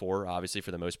been there before, obviously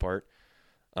for the most part.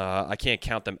 I can't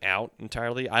count them out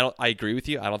entirely. I agree with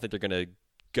you. I don't think they're going to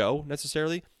go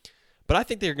necessarily, but I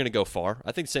think they're going to go far.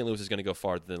 I think St. Louis is going to go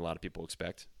farther than a lot of people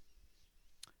expect.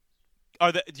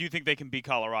 Do you think they can beat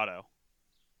Colorado?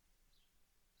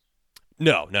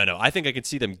 No. I think I could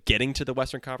see them getting to the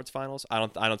Western Conference Finals. I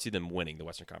don't see them winning the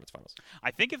Western Conference Finals.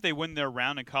 I think if they win their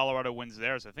round and Colorado wins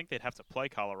theirs, I think they'd have to play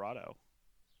Colorado.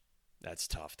 That's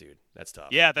tough, dude. That's tough.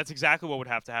 Yeah, that's exactly what would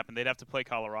have to happen. They'd have to play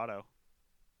Colorado.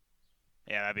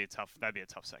 Yeah, that'd be a tough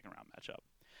second round matchup.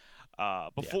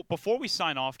 Before we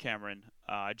sign off, Cameron,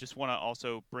 I just want to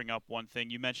also bring up one thing.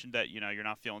 You mentioned that you're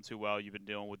not feeling too well. You've been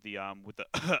dealing with the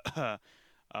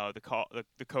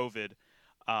COVID.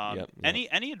 Yep.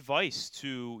 Any advice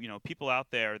to people out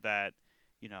there that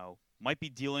might be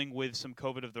dealing with some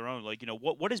COVID of their own? Like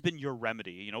what has been your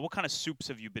remedy? What kind of soups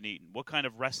have you been eating? What kind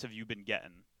of rest have you been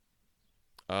getting?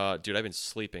 Dude, I've been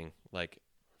sleeping like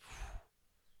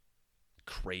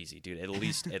crazy, dude. At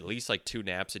least like 2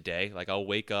 naps a day. Like I'll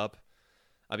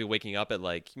be waking up at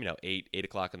like 8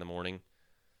 o'clock in the morning.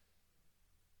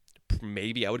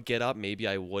 Maybe I would get up, maybe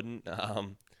I wouldn't.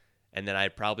 And then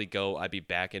I'd be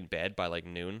back in bed by like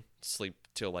noon, sleep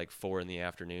till like 4 in the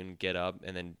afternoon, get up,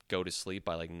 and then go to sleep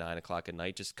by like 9 o'clock at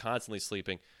night, just constantly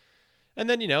sleeping. And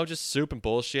then, just soup and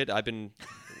bullshit. I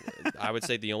would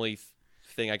say the only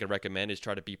thing I could recommend is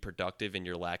try to be productive in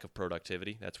your lack of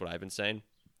productivity. That's what I've been saying.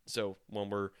 So when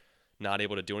we're not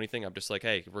able to do anything, I'm just like,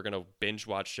 hey, we're going to binge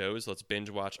watch shows. Let's binge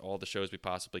watch all the shows we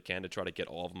possibly can to try to get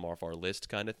all of them off our list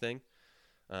kind of thing.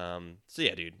 So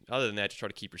yeah, dude, other than that, just try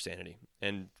to keep your sanity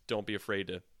and don't be afraid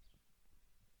to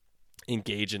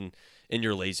engage in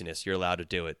your laziness. You're allowed to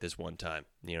do it this one time.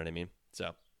 You know what I mean?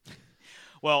 So,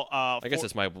 well, I guess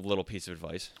that's my little piece of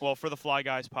advice. Well, for the Fly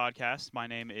Guys podcast, my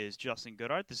name is Justin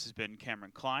Goodhart. This has been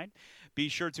Cameron Klein. Be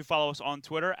sure to follow us on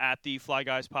Twitter at the Fly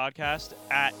Guys podcast,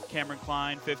 at Cameron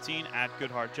Klein 15, at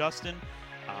Goodhart Justin.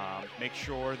 Make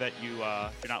sure that if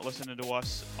you're not listening to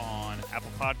us on Apple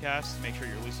Podcasts, make sure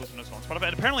you're at least listening to us on Spotify.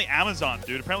 And apparently Amazon,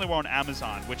 dude. Apparently we're on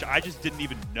Amazon, which I just didn't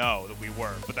even know that we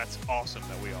were. But that's awesome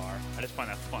that we are. I just find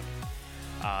that funny.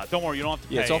 Don't worry, you don't have to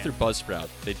pay. Yeah, it's all through Buzzsprout.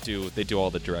 They do all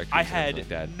the directories. I had like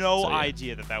that. no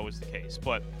idea that was the case.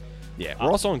 But yeah,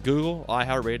 we're also on Google,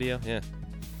 iHeartRadio. Yeah.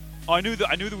 Oh, I knew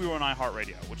that we were on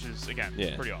iHeartRadio, which is again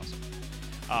pretty awesome.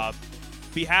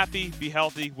 Be happy, be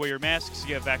healthy, wear your masks,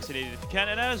 get vaccinated if you can.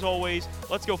 And as always,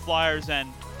 let's go Flyers and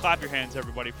clap your hands,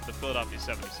 everybody, for the Philadelphia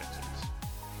 76ers.